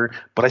stinker.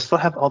 But I still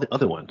have all the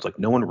other ones. Like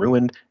no one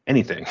ruined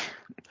anything.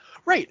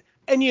 Right.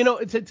 And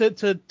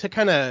to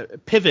kind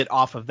of pivot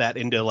off of that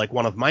into like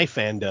one of my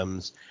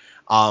fandoms,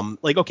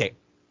 like okay,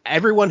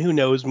 everyone who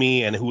knows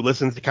me and who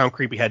listens to Count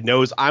Creepyhead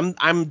knows I'm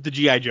the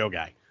GI Joe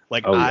guy.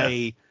 Like Oh yeah.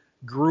 I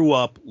grew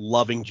up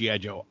loving GI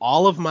Joe.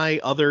 All of my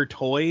other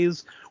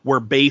toys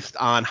were based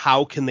on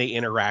how can they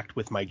interact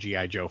with my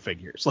GI Joe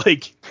figures.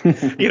 Like,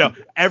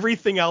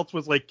 everything else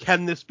was like,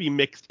 can this be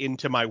mixed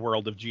into my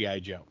world of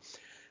GI Joe?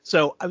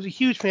 So I was a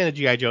huge fan of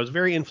G.I. Joe. It was a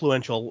very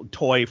influential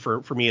toy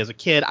for me as a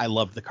kid. I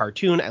loved the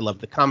cartoon. I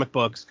loved the comic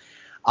books.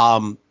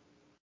 And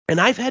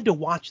I've had to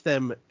watch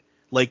them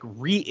like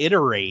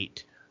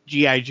reiterate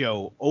G.I.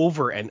 Joe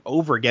over and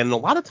over again. And a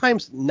lot of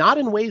times not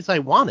in ways I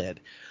wanted.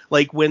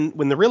 Like when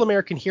the Real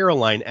American Hero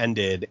line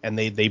ended and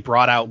they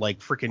brought out like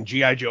freaking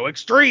G.I. Joe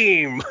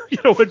Extreme,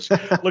 which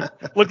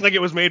looked like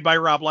it was made by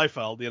Rob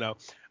Liefeld,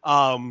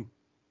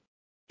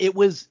 it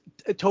was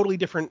a totally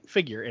different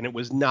figure and it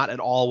was not at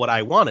all what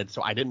I wanted.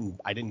 So I didn't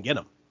get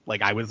him.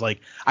 Like I was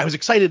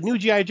excited, new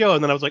GI Joe.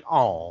 And then I was like,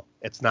 oh,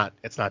 it's not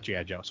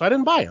GI Joe. So I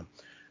didn't buy him.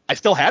 I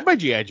still had my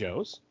GI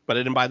Joes, but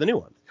I didn't buy the new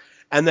ones.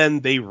 And then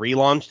they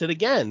relaunched it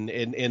again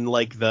in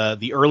like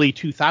the early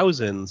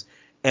 2000s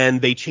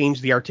and they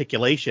changed the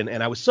articulation.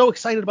 And I was so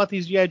excited about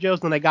these GI Joes.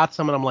 And then I got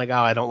some and I'm like, oh,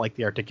 I don't like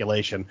the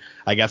articulation.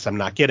 I guess I'm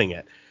not getting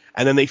it.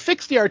 And then they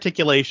fixed the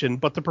articulation,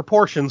 but the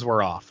proportions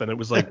were off. And it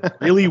was like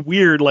really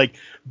weird, like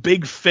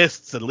big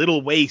fists and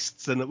little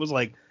waists. And it was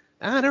like,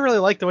 I don't really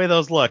like the way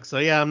those look. So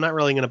yeah, I'm not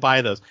really going to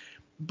buy those.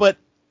 But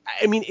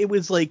I mean, it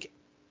was like,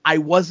 I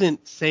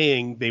wasn't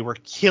saying they were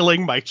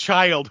killing my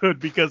childhood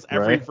because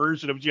every Right.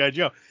 version of G.I.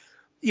 Joe,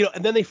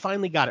 and then they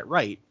finally got it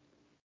right.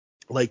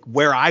 Like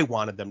where I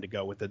wanted them to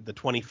go with the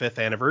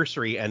 25th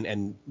anniversary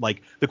and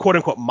like the quote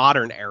unquote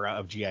modern era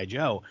of G.I.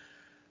 Joe.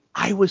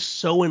 I was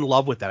so in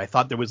love with that. I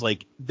thought there was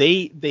like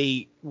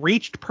they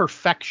reached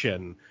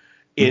perfection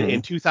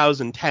in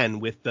 2010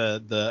 with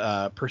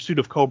the Pursuit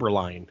of Cobra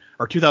line,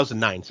 or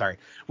 2009, sorry,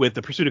 with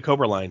the Pursuit of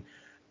Cobra line.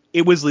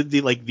 It was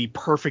the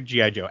perfect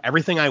GI Joe.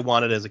 Everything I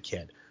wanted as a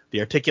kid. The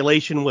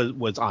articulation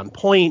was on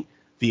point.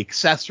 The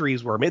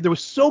accessories were made. There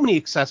was so many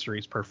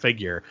accessories per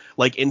figure.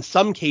 Like in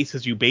some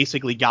cases, you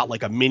basically got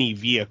like a mini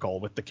vehicle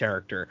with the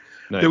character.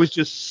 There was Nice.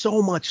 just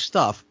so much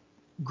stuff.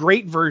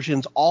 Great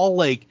versions, all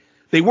like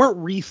they weren't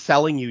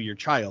reselling you your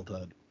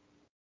childhood.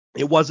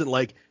 It wasn't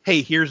like,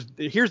 hey, here's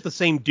the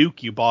same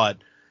Duke you bought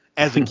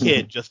as a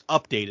kid, just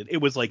updated. It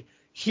was like,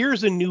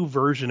 here's a new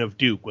version of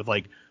Duke with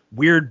like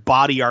weird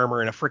body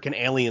armor and a freaking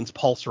alien's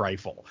pulse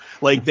rifle.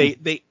 Like they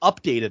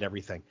updated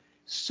everything.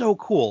 So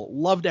cool.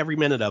 Loved every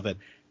minute of it.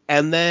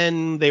 And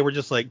then they were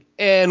just like,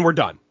 and we're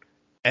done.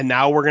 And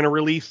now we're going to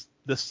release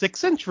the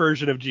 6-inch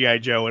version of G.I.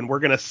 Joe, and we're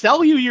going to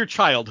sell you your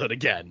childhood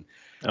again.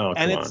 Oh,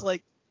 And come it's on.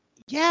 like,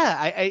 yeah,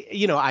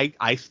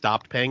 I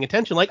stopped paying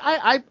attention. Like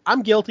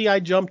I'm guilty. I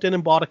jumped in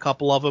and bought a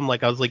couple of them.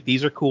 Like I was like,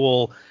 these are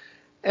cool.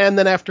 And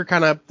then after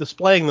kind of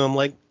displaying them,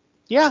 like,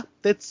 yeah,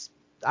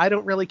 I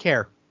don't really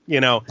care,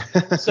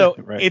 So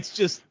Right. it's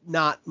just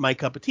not my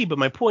cup of tea. But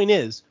my point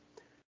is,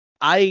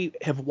 I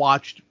have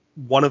watched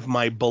one of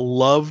my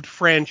beloved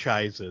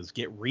franchises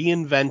get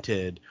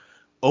reinvented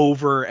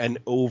over and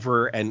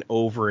over and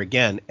over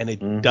again, and it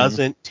Hmm.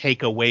 doesn't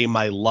take away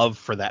my love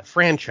for that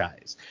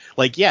franchise.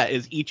 Like, yeah,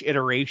 is each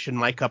iteration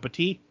my cup of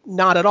tea?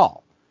 Not at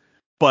all.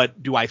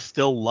 But do I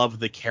still love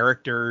the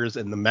characters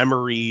and the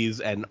memories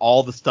and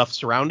all the stuff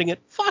surrounding it?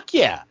 Fuck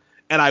yeah.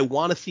 And I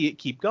want to see it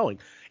keep going.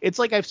 It's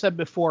like I've said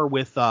before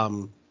with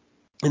you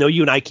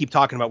and I keep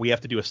talking about we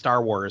have to do a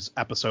Star Wars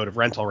episode of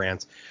Rental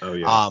Rants. Oh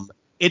yeah.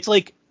 It's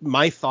like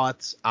my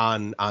thoughts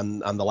on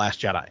The Last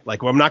Jedi.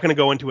 Like, well, I'm not going to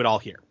go into it all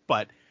here,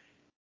 but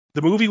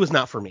the movie was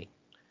not for me.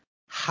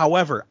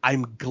 However,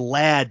 I'm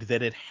glad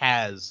that it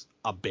has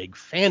a big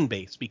fan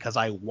base because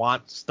I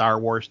want Star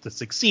Wars to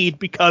succeed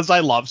because I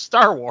love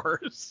Star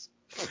Wars.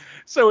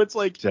 So it's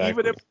like,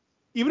 Exactly.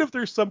 even if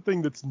there's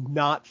something that's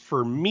not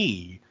for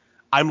me,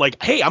 I'm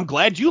like, hey, I'm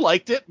glad you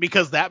liked it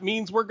because that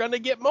means we're going to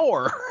get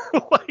more.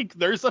 Like,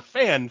 there's a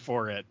fan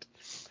for it.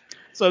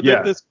 So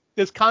that Yeah.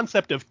 this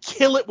concept of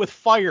kill it with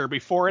fire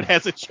before it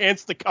has a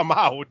chance to come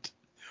out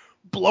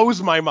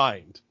blows my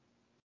mind.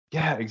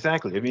 Yeah,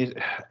 exactly. I mean,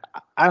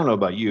 I don't know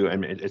about you. I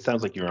mean, it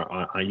sounds like you and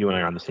I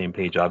are on the same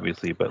page,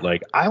 obviously. But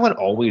like, I would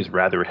always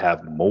rather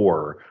have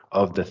more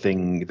of the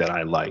thing that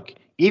I like,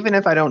 even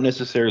if I don't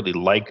necessarily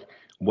like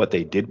what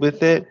they did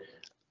with it.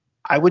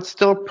 I would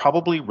still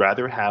probably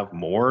rather have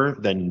more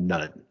than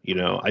none.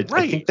 I think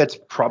Right. that's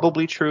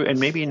probably true, and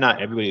maybe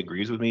not everybody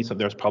agrees with me. So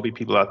there's probably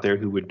people out there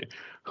who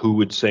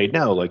would say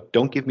no, like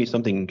don't give me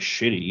something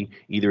shitty.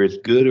 Either it's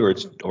good or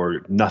it's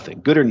or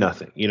nothing, good or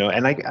nothing. And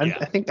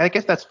Yeah. I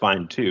guess that's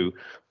fine too.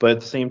 But at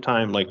the same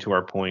time, like to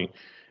our point,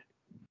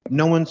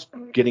 no one's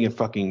getting a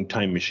fucking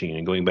time machine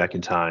and going back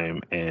in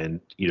time and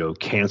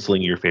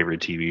canceling your favorite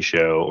TV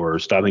show or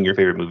stopping your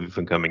favorite movie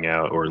from coming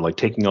out or like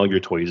taking all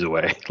your toys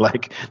away.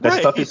 Like that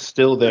stuff is Right.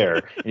 still there.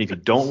 And if you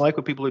don't like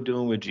what people are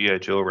doing with GI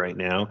Joe right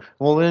now,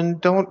 well then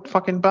don't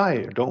fucking buy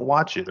it or don't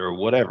watch it or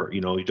whatever.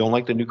 You don't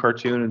like the new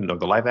cartoon or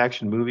the live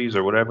action movies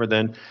or whatever,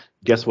 then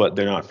guess what?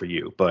 They're not for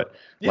you. But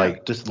Yeah.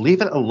 like just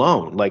leave it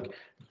alone. Like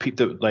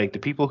the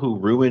people who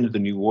ruined the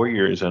New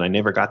Warriors and I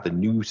never got the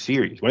new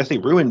series. When I say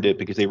ruined it,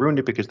 because they ruined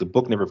it because the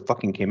book never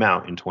fucking came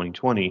out in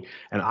 2020,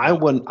 and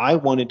Yep. I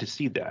wanted to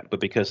see that, but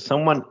because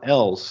someone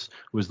else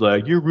was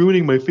like, "You're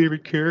ruining my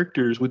favorite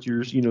characters with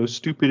your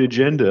stupid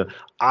agenda,"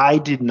 I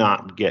did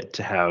not get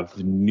to have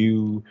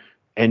new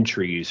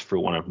entries for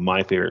one of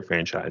my favorite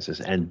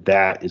franchises, and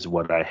that is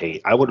what I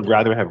hate. I would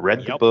rather have read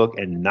the Yep. book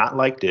and not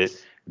liked it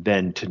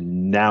than to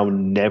now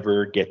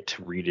never get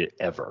to read it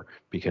ever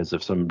because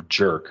of some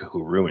jerk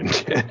who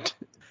ruined it.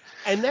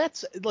 And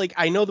that's like,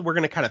 I know that we're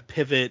going to kind of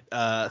pivot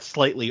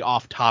slightly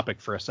off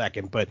topic for a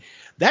second, but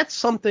that's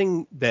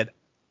something that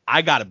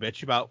I got to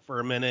bitch about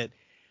for a minute.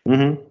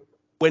 Hmm.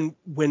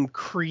 When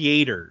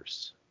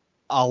creators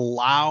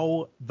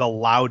allow the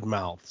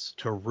loudmouths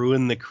to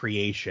ruin the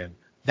creation,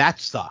 that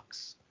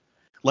sucks.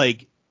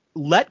 Like,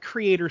 let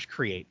creators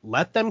create.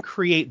 Let them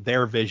create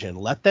their vision.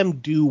 Let them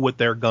do what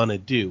they're going to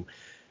do.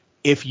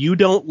 If you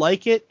don't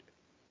like it,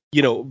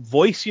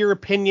 voice your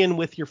opinion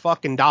with your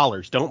fucking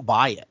dollars. Don't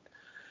buy it.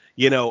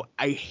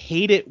 I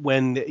hate it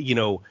when,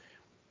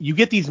 you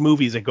get these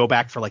movies that go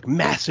back for like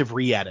massive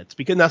re-edits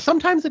because now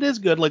sometimes it is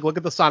good. Like look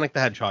at the Sonic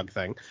the Hedgehog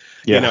thing,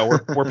 Yeah.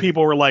 where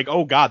people were like,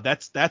 oh God,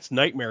 that's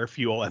nightmare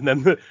fuel. And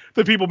then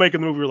the people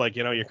making the movie were like,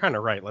 you're kind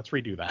of right. Let's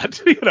redo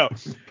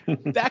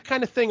that. That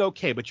kind of thing.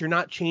 Okay. But you're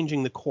not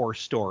changing the core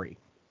story.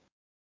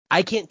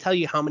 I can't tell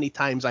you how many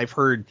times I've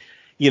heard,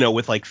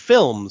 with like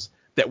films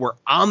that were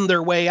on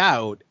their way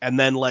out and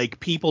then like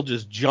people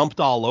just jumped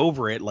all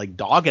over it, like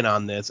dogging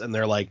on this. And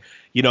they're like,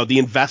 the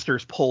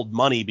investors pulled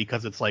money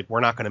because it's like, we're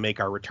not going to make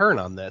our return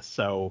on this.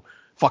 So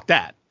fuck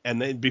that. And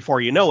then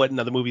before you know it,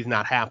 the movie's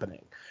not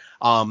happening.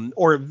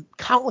 Or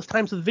countless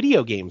times with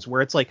video games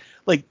where it's like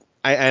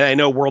I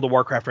know World of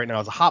Warcraft right now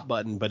is a hot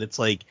button, but it's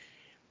like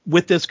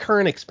with this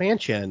current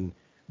expansion,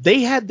 they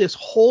had this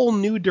whole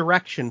new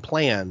direction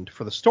planned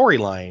for the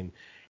storyline.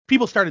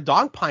 People started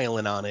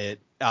dogpiling on it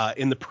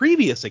in the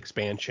previous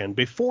expansion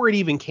before it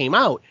even came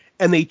out,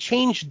 and they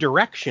changed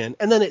direction,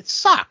 and then it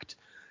sucked,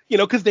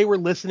 because they were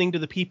listening to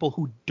the people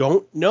who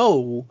don't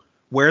know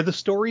where the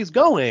story's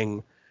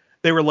going.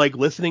 They were like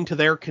listening to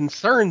their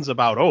concerns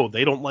about, oh,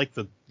 they don't like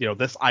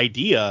this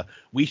idea.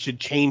 We should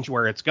change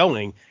where it's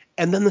going.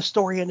 And then the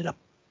story ended up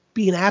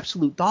being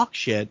absolute dog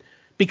shit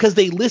because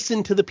they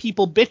listened to the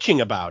people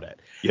bitching about it.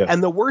 Yeah.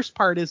 And the worst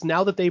part is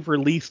now that they've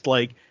released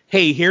like,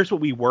 hey, here's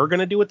what we were going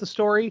to do with the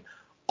story.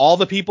 all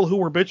the people who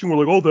were bitching were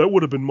like, oh, that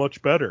would have been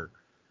much better.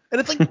 And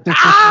it's like,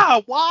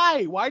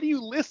 why? Why do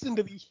you listen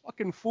to these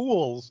fucking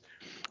fools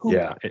who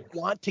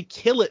want to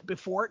kill it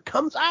before it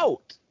comes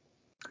out?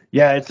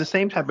 Yeah, it's the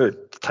same type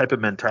of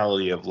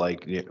mentality of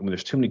like, when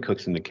there's too many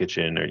cooks in the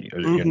kitchen, or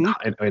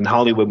in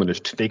Hollywood when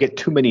they get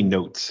too many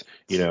notes.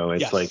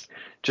 It's like,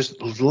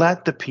 just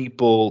let the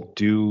people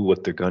do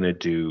what they're gonna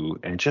do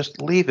and just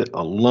leave it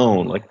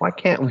alone. Like, why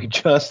can't we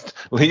just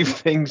leave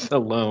things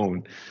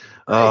alone?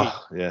 Right.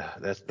 Oh yeah,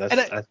 that's. Go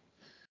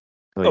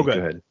Go ahead.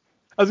 ahead.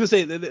 I was gonna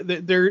say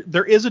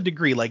there is a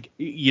degree, like,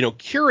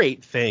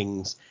 curate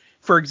things.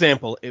 For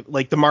example,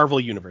 like the Marvel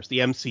universe, the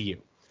MCU.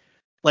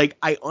 Like,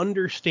 I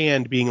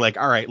understand being like,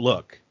 all right,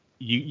 look,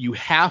 you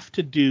have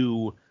to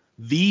do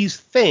these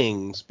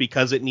things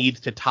because it needs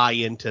to tie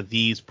into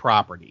these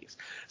properties.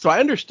 So I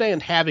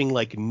understand having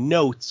like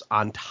notes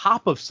on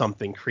top of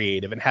something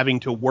creative and having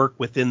to work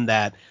within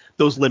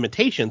those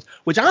limitations,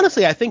 which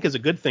honestly I think is a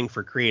good thing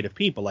for creative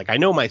people. Like, I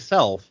know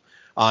myself,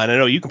 and I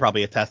know you can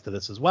probably attest to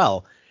this as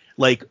well.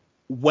 Like,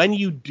 when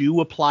you do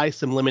apply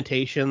some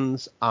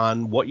limitations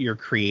on what you're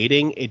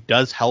creating, it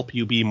does help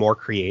you be more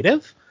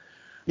creative.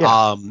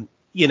 Yeah.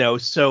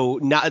 So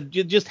not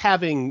just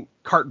having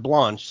carte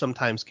blanche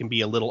sometimes can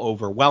be a little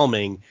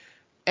overwhelming,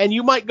 and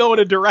you might go in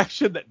a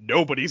direction that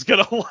nobody's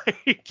gonna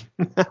like,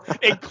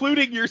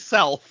 including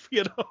yourself.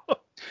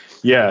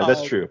 Yeah,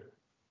 that's true.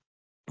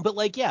 But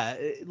like,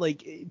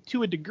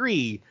 to a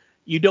degree,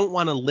 you don't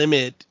want to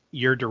limit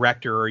your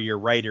director or your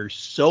writer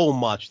so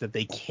much that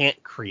they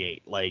can't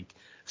create. Like,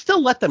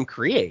 still let them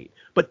create,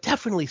 but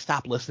definitely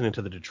stop listening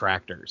to the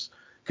detractors,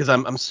 because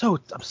I'm so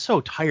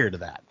tired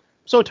of that.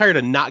 So tired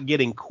of not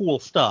getting cool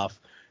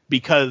stuff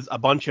because a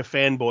bunch of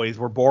fanboys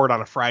were bored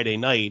on a Friday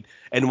night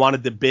and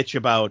wanted to bitch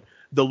about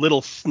the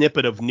little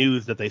snippet of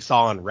news that they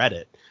saw on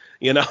Reddit.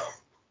 It's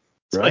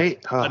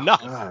Right? like, Oh,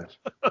 enough. God.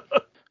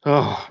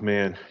 Oh,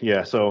 man.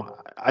 Yeah. So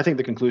I think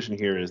the conclusion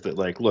here is that,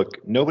 like,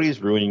 look,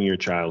 nobody's ruining your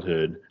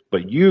childhood,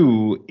 but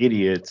you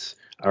idiots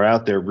are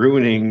out there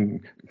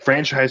ruining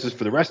franchises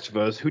for the rest of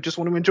us who just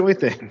want to enjoy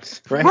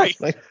things, right?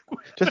 Right. Like,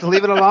 just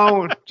leave it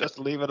alone. Just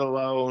leave it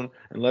alone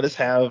and let us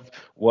have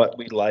what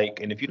we like.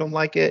 And if you don't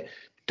like it,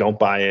 don't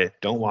buy it.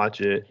 Don't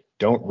watch it.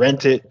 Don't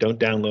rent it. Don't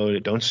download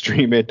it. Don't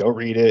stream it. Don't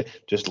read it.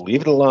 Just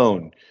leave it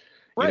alone.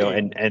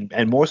 Right.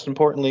 And most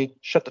importantly,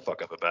 shut the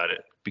fuck up about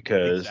it,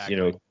 because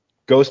Exactly.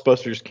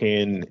 Ghostbusters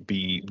can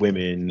be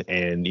women,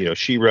 and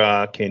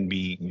She-Ra can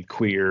be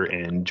queer,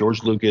 and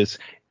George Lucas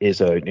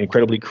is an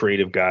incredibly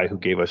creative guy who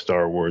gave us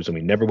Star Wars, and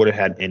we never would have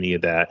had any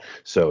of that.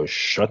 So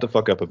shut the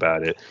fuck up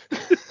about it.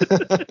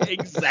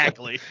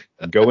 Exactly.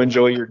 Go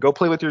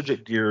play with your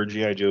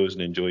GI Joes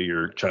and enjoy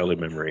your childhood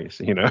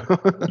memories.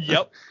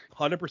 Yep.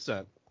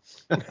 100%.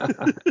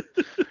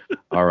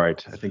 All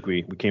right, I think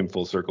we came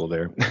full circle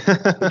there.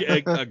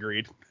 Yeah,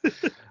 agreed.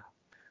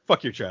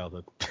 Fuck your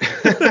childhood.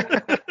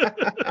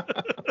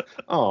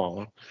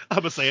 Oh. I'm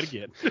gonna say it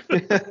again.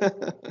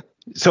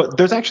 So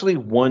there's actually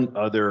one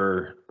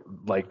other,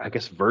 like, I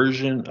guess,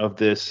 version of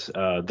this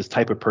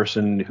type of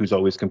person who's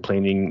always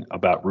complaining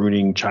about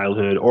ruining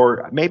childhood,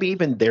 or maybe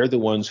even they're the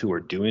ones who are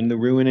doing the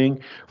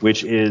ruining,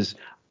 which is,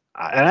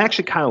 and I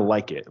actually kind of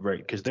like it, right?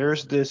 Because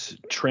there's this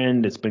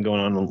trend that's been going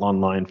on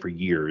online for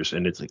years,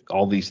 and it's like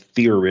all these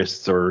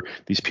theorists or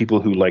these people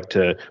who like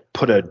to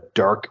put a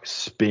dark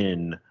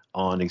spin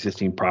on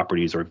existing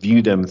properties or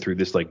view them through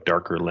this like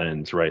darker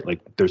lens, right? Like,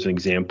 there's an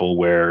example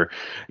where,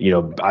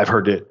 I've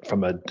heard it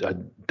from a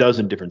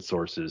dozen different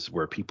sources,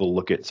 where people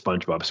look at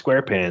SpongeBob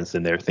SquarePants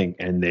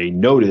and they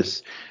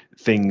notice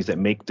things that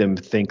make them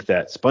think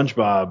that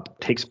SpongeBob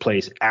takes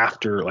place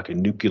after like a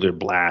nuclear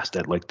blast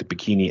at like the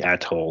Bikini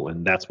Atoll,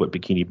 and that's what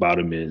Bikini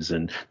Bottom is,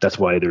 and that's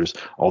why there's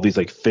all these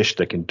like fish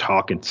that can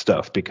talk and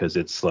stuff, because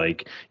it's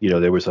like,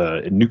 there was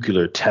a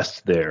nuclear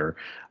test there.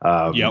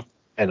 Yep.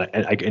 And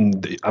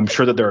I'm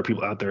sure that there are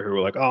people out there who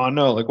are like, oh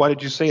no, like, why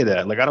did you say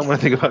that? Like, I don't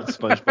want to think about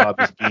SpongeBob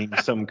as being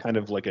some kind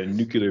of like a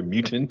nuclear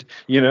mutant,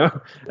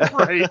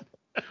 Right.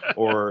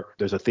 Or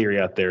there's a theory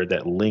out there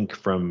that Link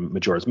from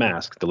Majora's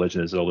Mask, The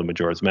Legend of Zelda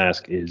Majora's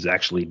Mask, is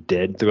actually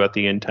dead throughout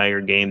the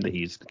entire game, that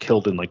he's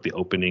killed in like the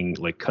opening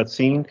like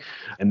cutscene,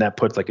 and that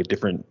puts like a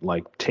different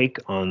like take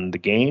on the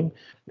game.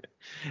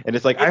 And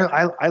it's like,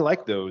 I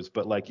like those,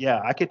 but like,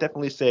 yeah, I could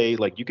definitely say,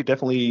 like, you could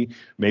definitely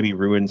maybe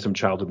ruin some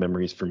childhood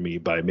memories for me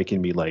by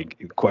making me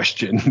like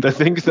question the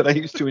things that I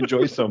used to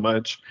enjoy so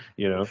much.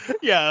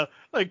 Yeah,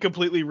 like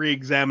completely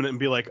re-examine it and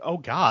be like, oh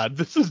God,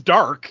 this is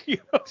dark.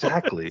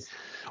 Exactly.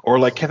 Or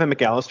like Kevin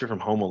McAllister from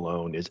Home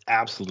Alone is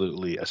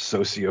absolutely a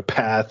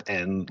sociopath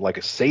and like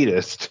a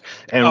sadist,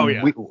 Oh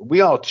and yeah.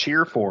 we all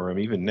cheer for him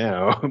even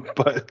now.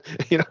 But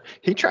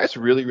he tries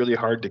really really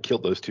hard to kill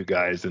those two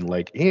guys, and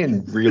like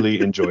Ian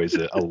really enjoys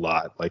it a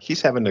lot. Like,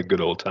 he's having a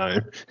good old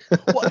time.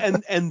 Well,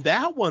 and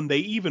that one, they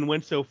even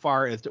went so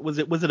far as was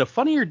it a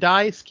Funny or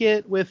Die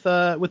skit with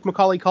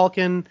Macaulay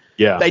Culkin? I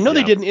Yeah, know they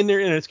yeah. did in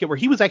a skit where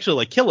he was actually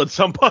like killing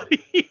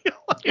somebody.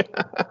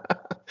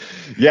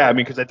 Yeah, Yeah, I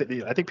mean, because I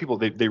think people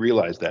they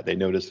realize that they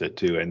notice it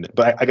too, and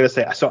but I gotta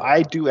say, so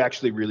I do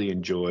actually really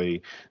enjoy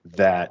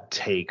that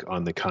take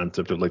on the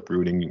concept of like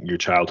ruining your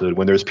childhood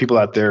when there's people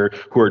out there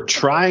who are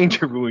trying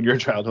to ruin your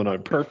childhood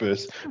on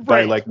purpose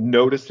by Right. like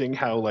noticing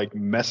how like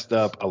messed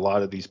up a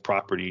lot of these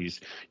properties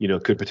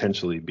could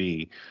potentially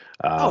be.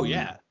 Oh Um,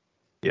 yeah.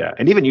 Yeah,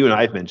 and even you and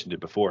I have mentioned it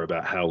before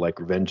about how like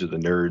Revenge of the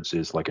Nerds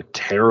is like a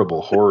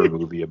terrible horror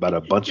movie about a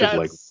bunch of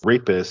like Yes.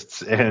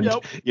 rapists, and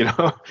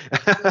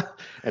Yep.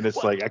 and it's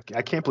Well, like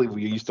I can't believe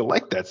we used to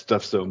like that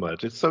stuff so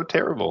much. It's so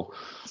terrible.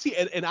 see,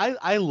 and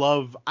I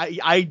love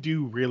I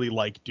do really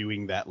like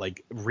doing that,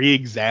 like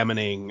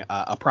re-examining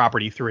a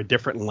property through a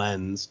different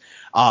lens.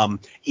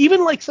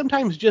 Even like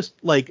sometimes just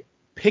like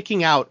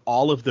picking out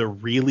all of the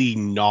really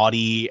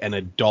naughty and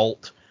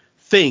adult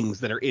things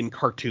that are in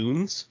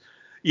cartoons.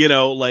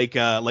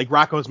 Like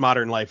Rocco's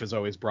Modern Life is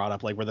always brought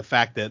up, like where the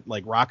fact that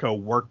like Rocco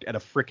worked at a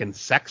frickin'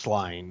 sex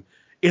line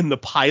in the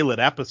pilot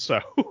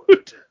episode.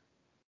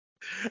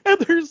 And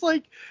there's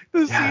like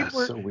the Yeah, scene it's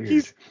where so weird.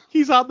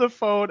 he's on the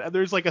phone and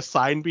there's like a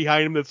sign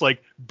behind him that's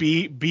like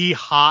be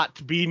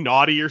hot, be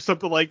naughty or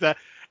something like that.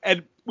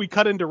 And we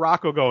cut into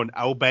Rocco going,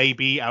 "Oh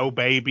baby, oh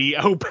baby,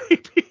 oh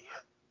baby."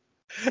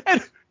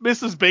 And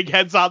Mrs.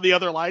 Bighead's on the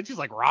other line. She's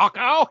like,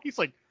 "Rocco?" He's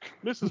like,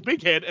 "Mrs.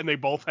 Bighead," and they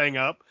both hang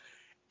up.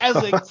 As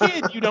a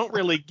kid, you don't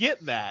really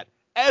get that.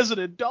 As an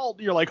adult,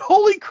 you're like,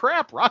 "Holy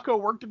crap, Rocco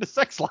worked in a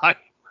sex line."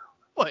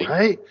 Like,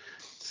 Right?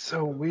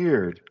 So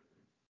weird.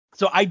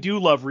 so I do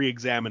love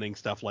re-examining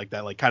stuff like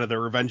that, like kind of the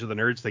Revenge of the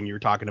Nerds thing you were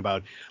talking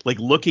about, like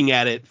looking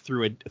at it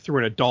through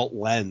an adult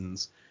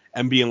lens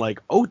and being like,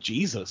 "Oh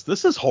Jesus,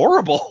 this is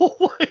horrible."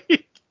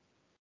 Like,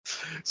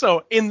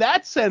 so in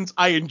that sense,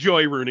 I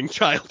enjoy ruining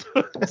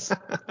childhoods.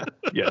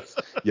 Yes,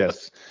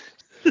 yes.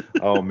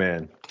 Oh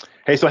man.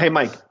 Hey,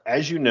 Mike,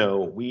 as you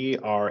know, we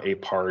are a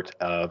part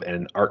of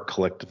an art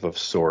collective of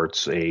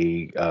sorts,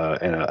 a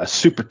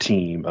super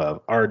team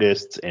of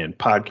artists and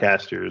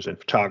podcasters and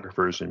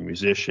photographers and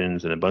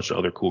musicians and a bunch of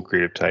other cool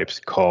creative types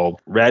called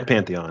Rad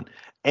Pantheon.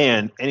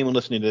 And anyone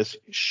listening to this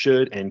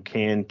should and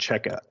can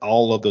check out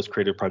all of those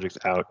creative projects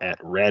out at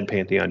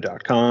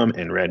radpantheon.com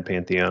and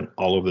radpantheon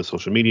all over the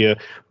social media.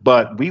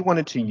 But we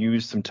wanted to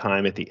use some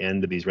time at the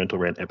end of these Rental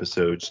Rant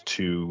episodes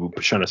to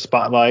shine a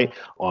spotlight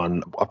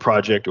on a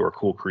project or a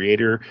cool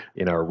creator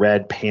in our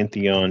Rad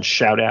Pantheon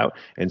shout out.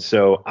 And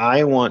so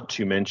I want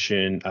to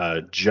mention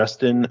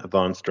Justin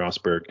von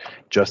Strasberg.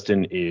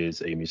 Justin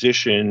is a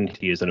musician.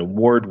 He is an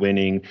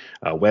award-winning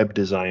web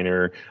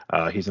designer.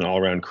 He's an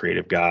all-around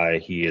creative guy.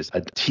 He is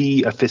a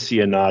tea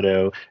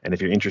aficionado. And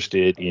if you're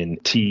interested in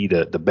tea,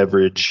 the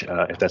beverage,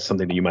 if that's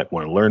something that you might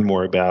want to learn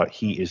more about,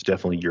 he is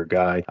definitely your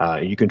guy.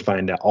 You can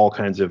find out all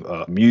kinds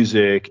of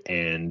music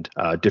and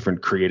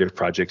different creative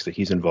projects that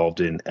he's involved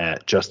in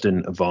at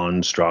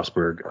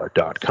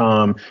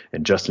justinvonstrasberg.com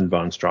and Justin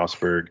Von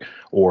Strasberg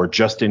or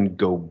Justin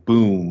Go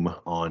Boom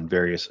on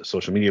various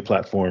social media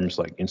platforms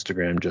like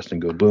Instagram, Justin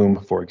Go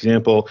Boom, for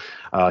example.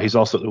 He's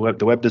also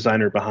the web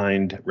designer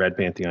behind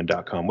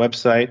radpantheon.com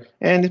website,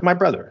 and he's my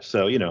brother.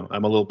 So,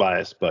 I'm a little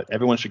biased, but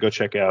everyone should go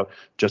check out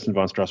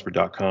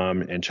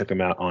justinvonstrasberg.com and check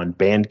him out on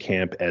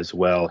Bandcamp as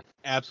well.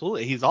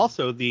 Absolutely. He's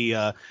also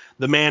the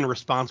man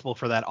responsible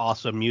for that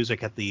awesome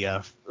music at the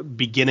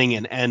beginning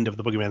and end of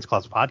the Boogeyman's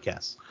Closet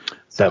podcast.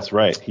 So, That's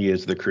right. He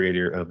is the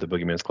creator of the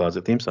Boogeyman's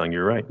Closet theme song.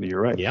 You're right.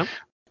 You're right. yeah.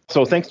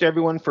 So thanks to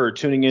everyone for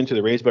tuning in to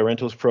the Raised by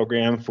Rentals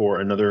program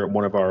for another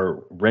one of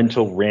our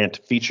Rental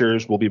Rant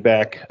features. We'll be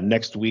back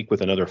next week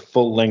with another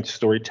full-length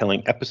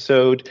storytelling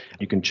episode.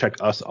 You can check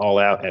us all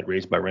out at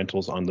Raised by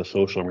Rentals on the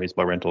social and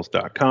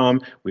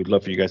raisedbyrentals.com. We'd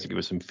love for you guys to give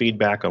us some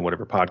feedback on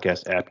whatever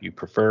podcast app you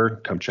prefer.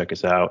 Come check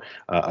us out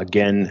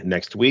again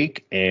next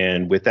week.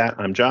 And with that,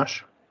 I'm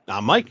Josh.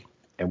 I'm Mike.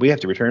 And we have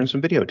to return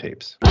some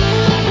videotapes.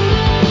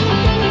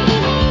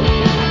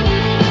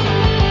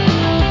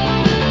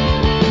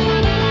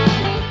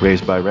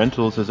 Raised by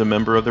Rentals is a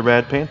member of the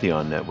Rad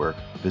Pantheon network.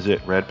 Visit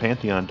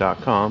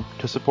radpantheon.com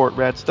to support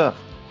rad stuff.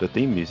 The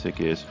theme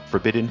music is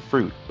Forbidden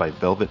Fruit by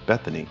Velvet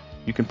Bethany.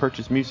 You can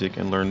purchase music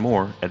and learn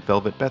more at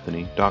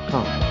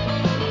velvetbethany.com.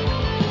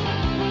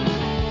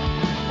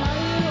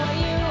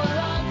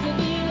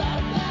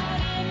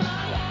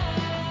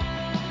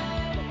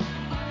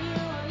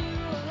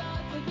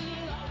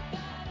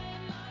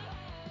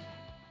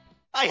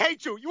 I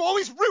hate you. You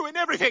always ruin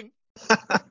everything.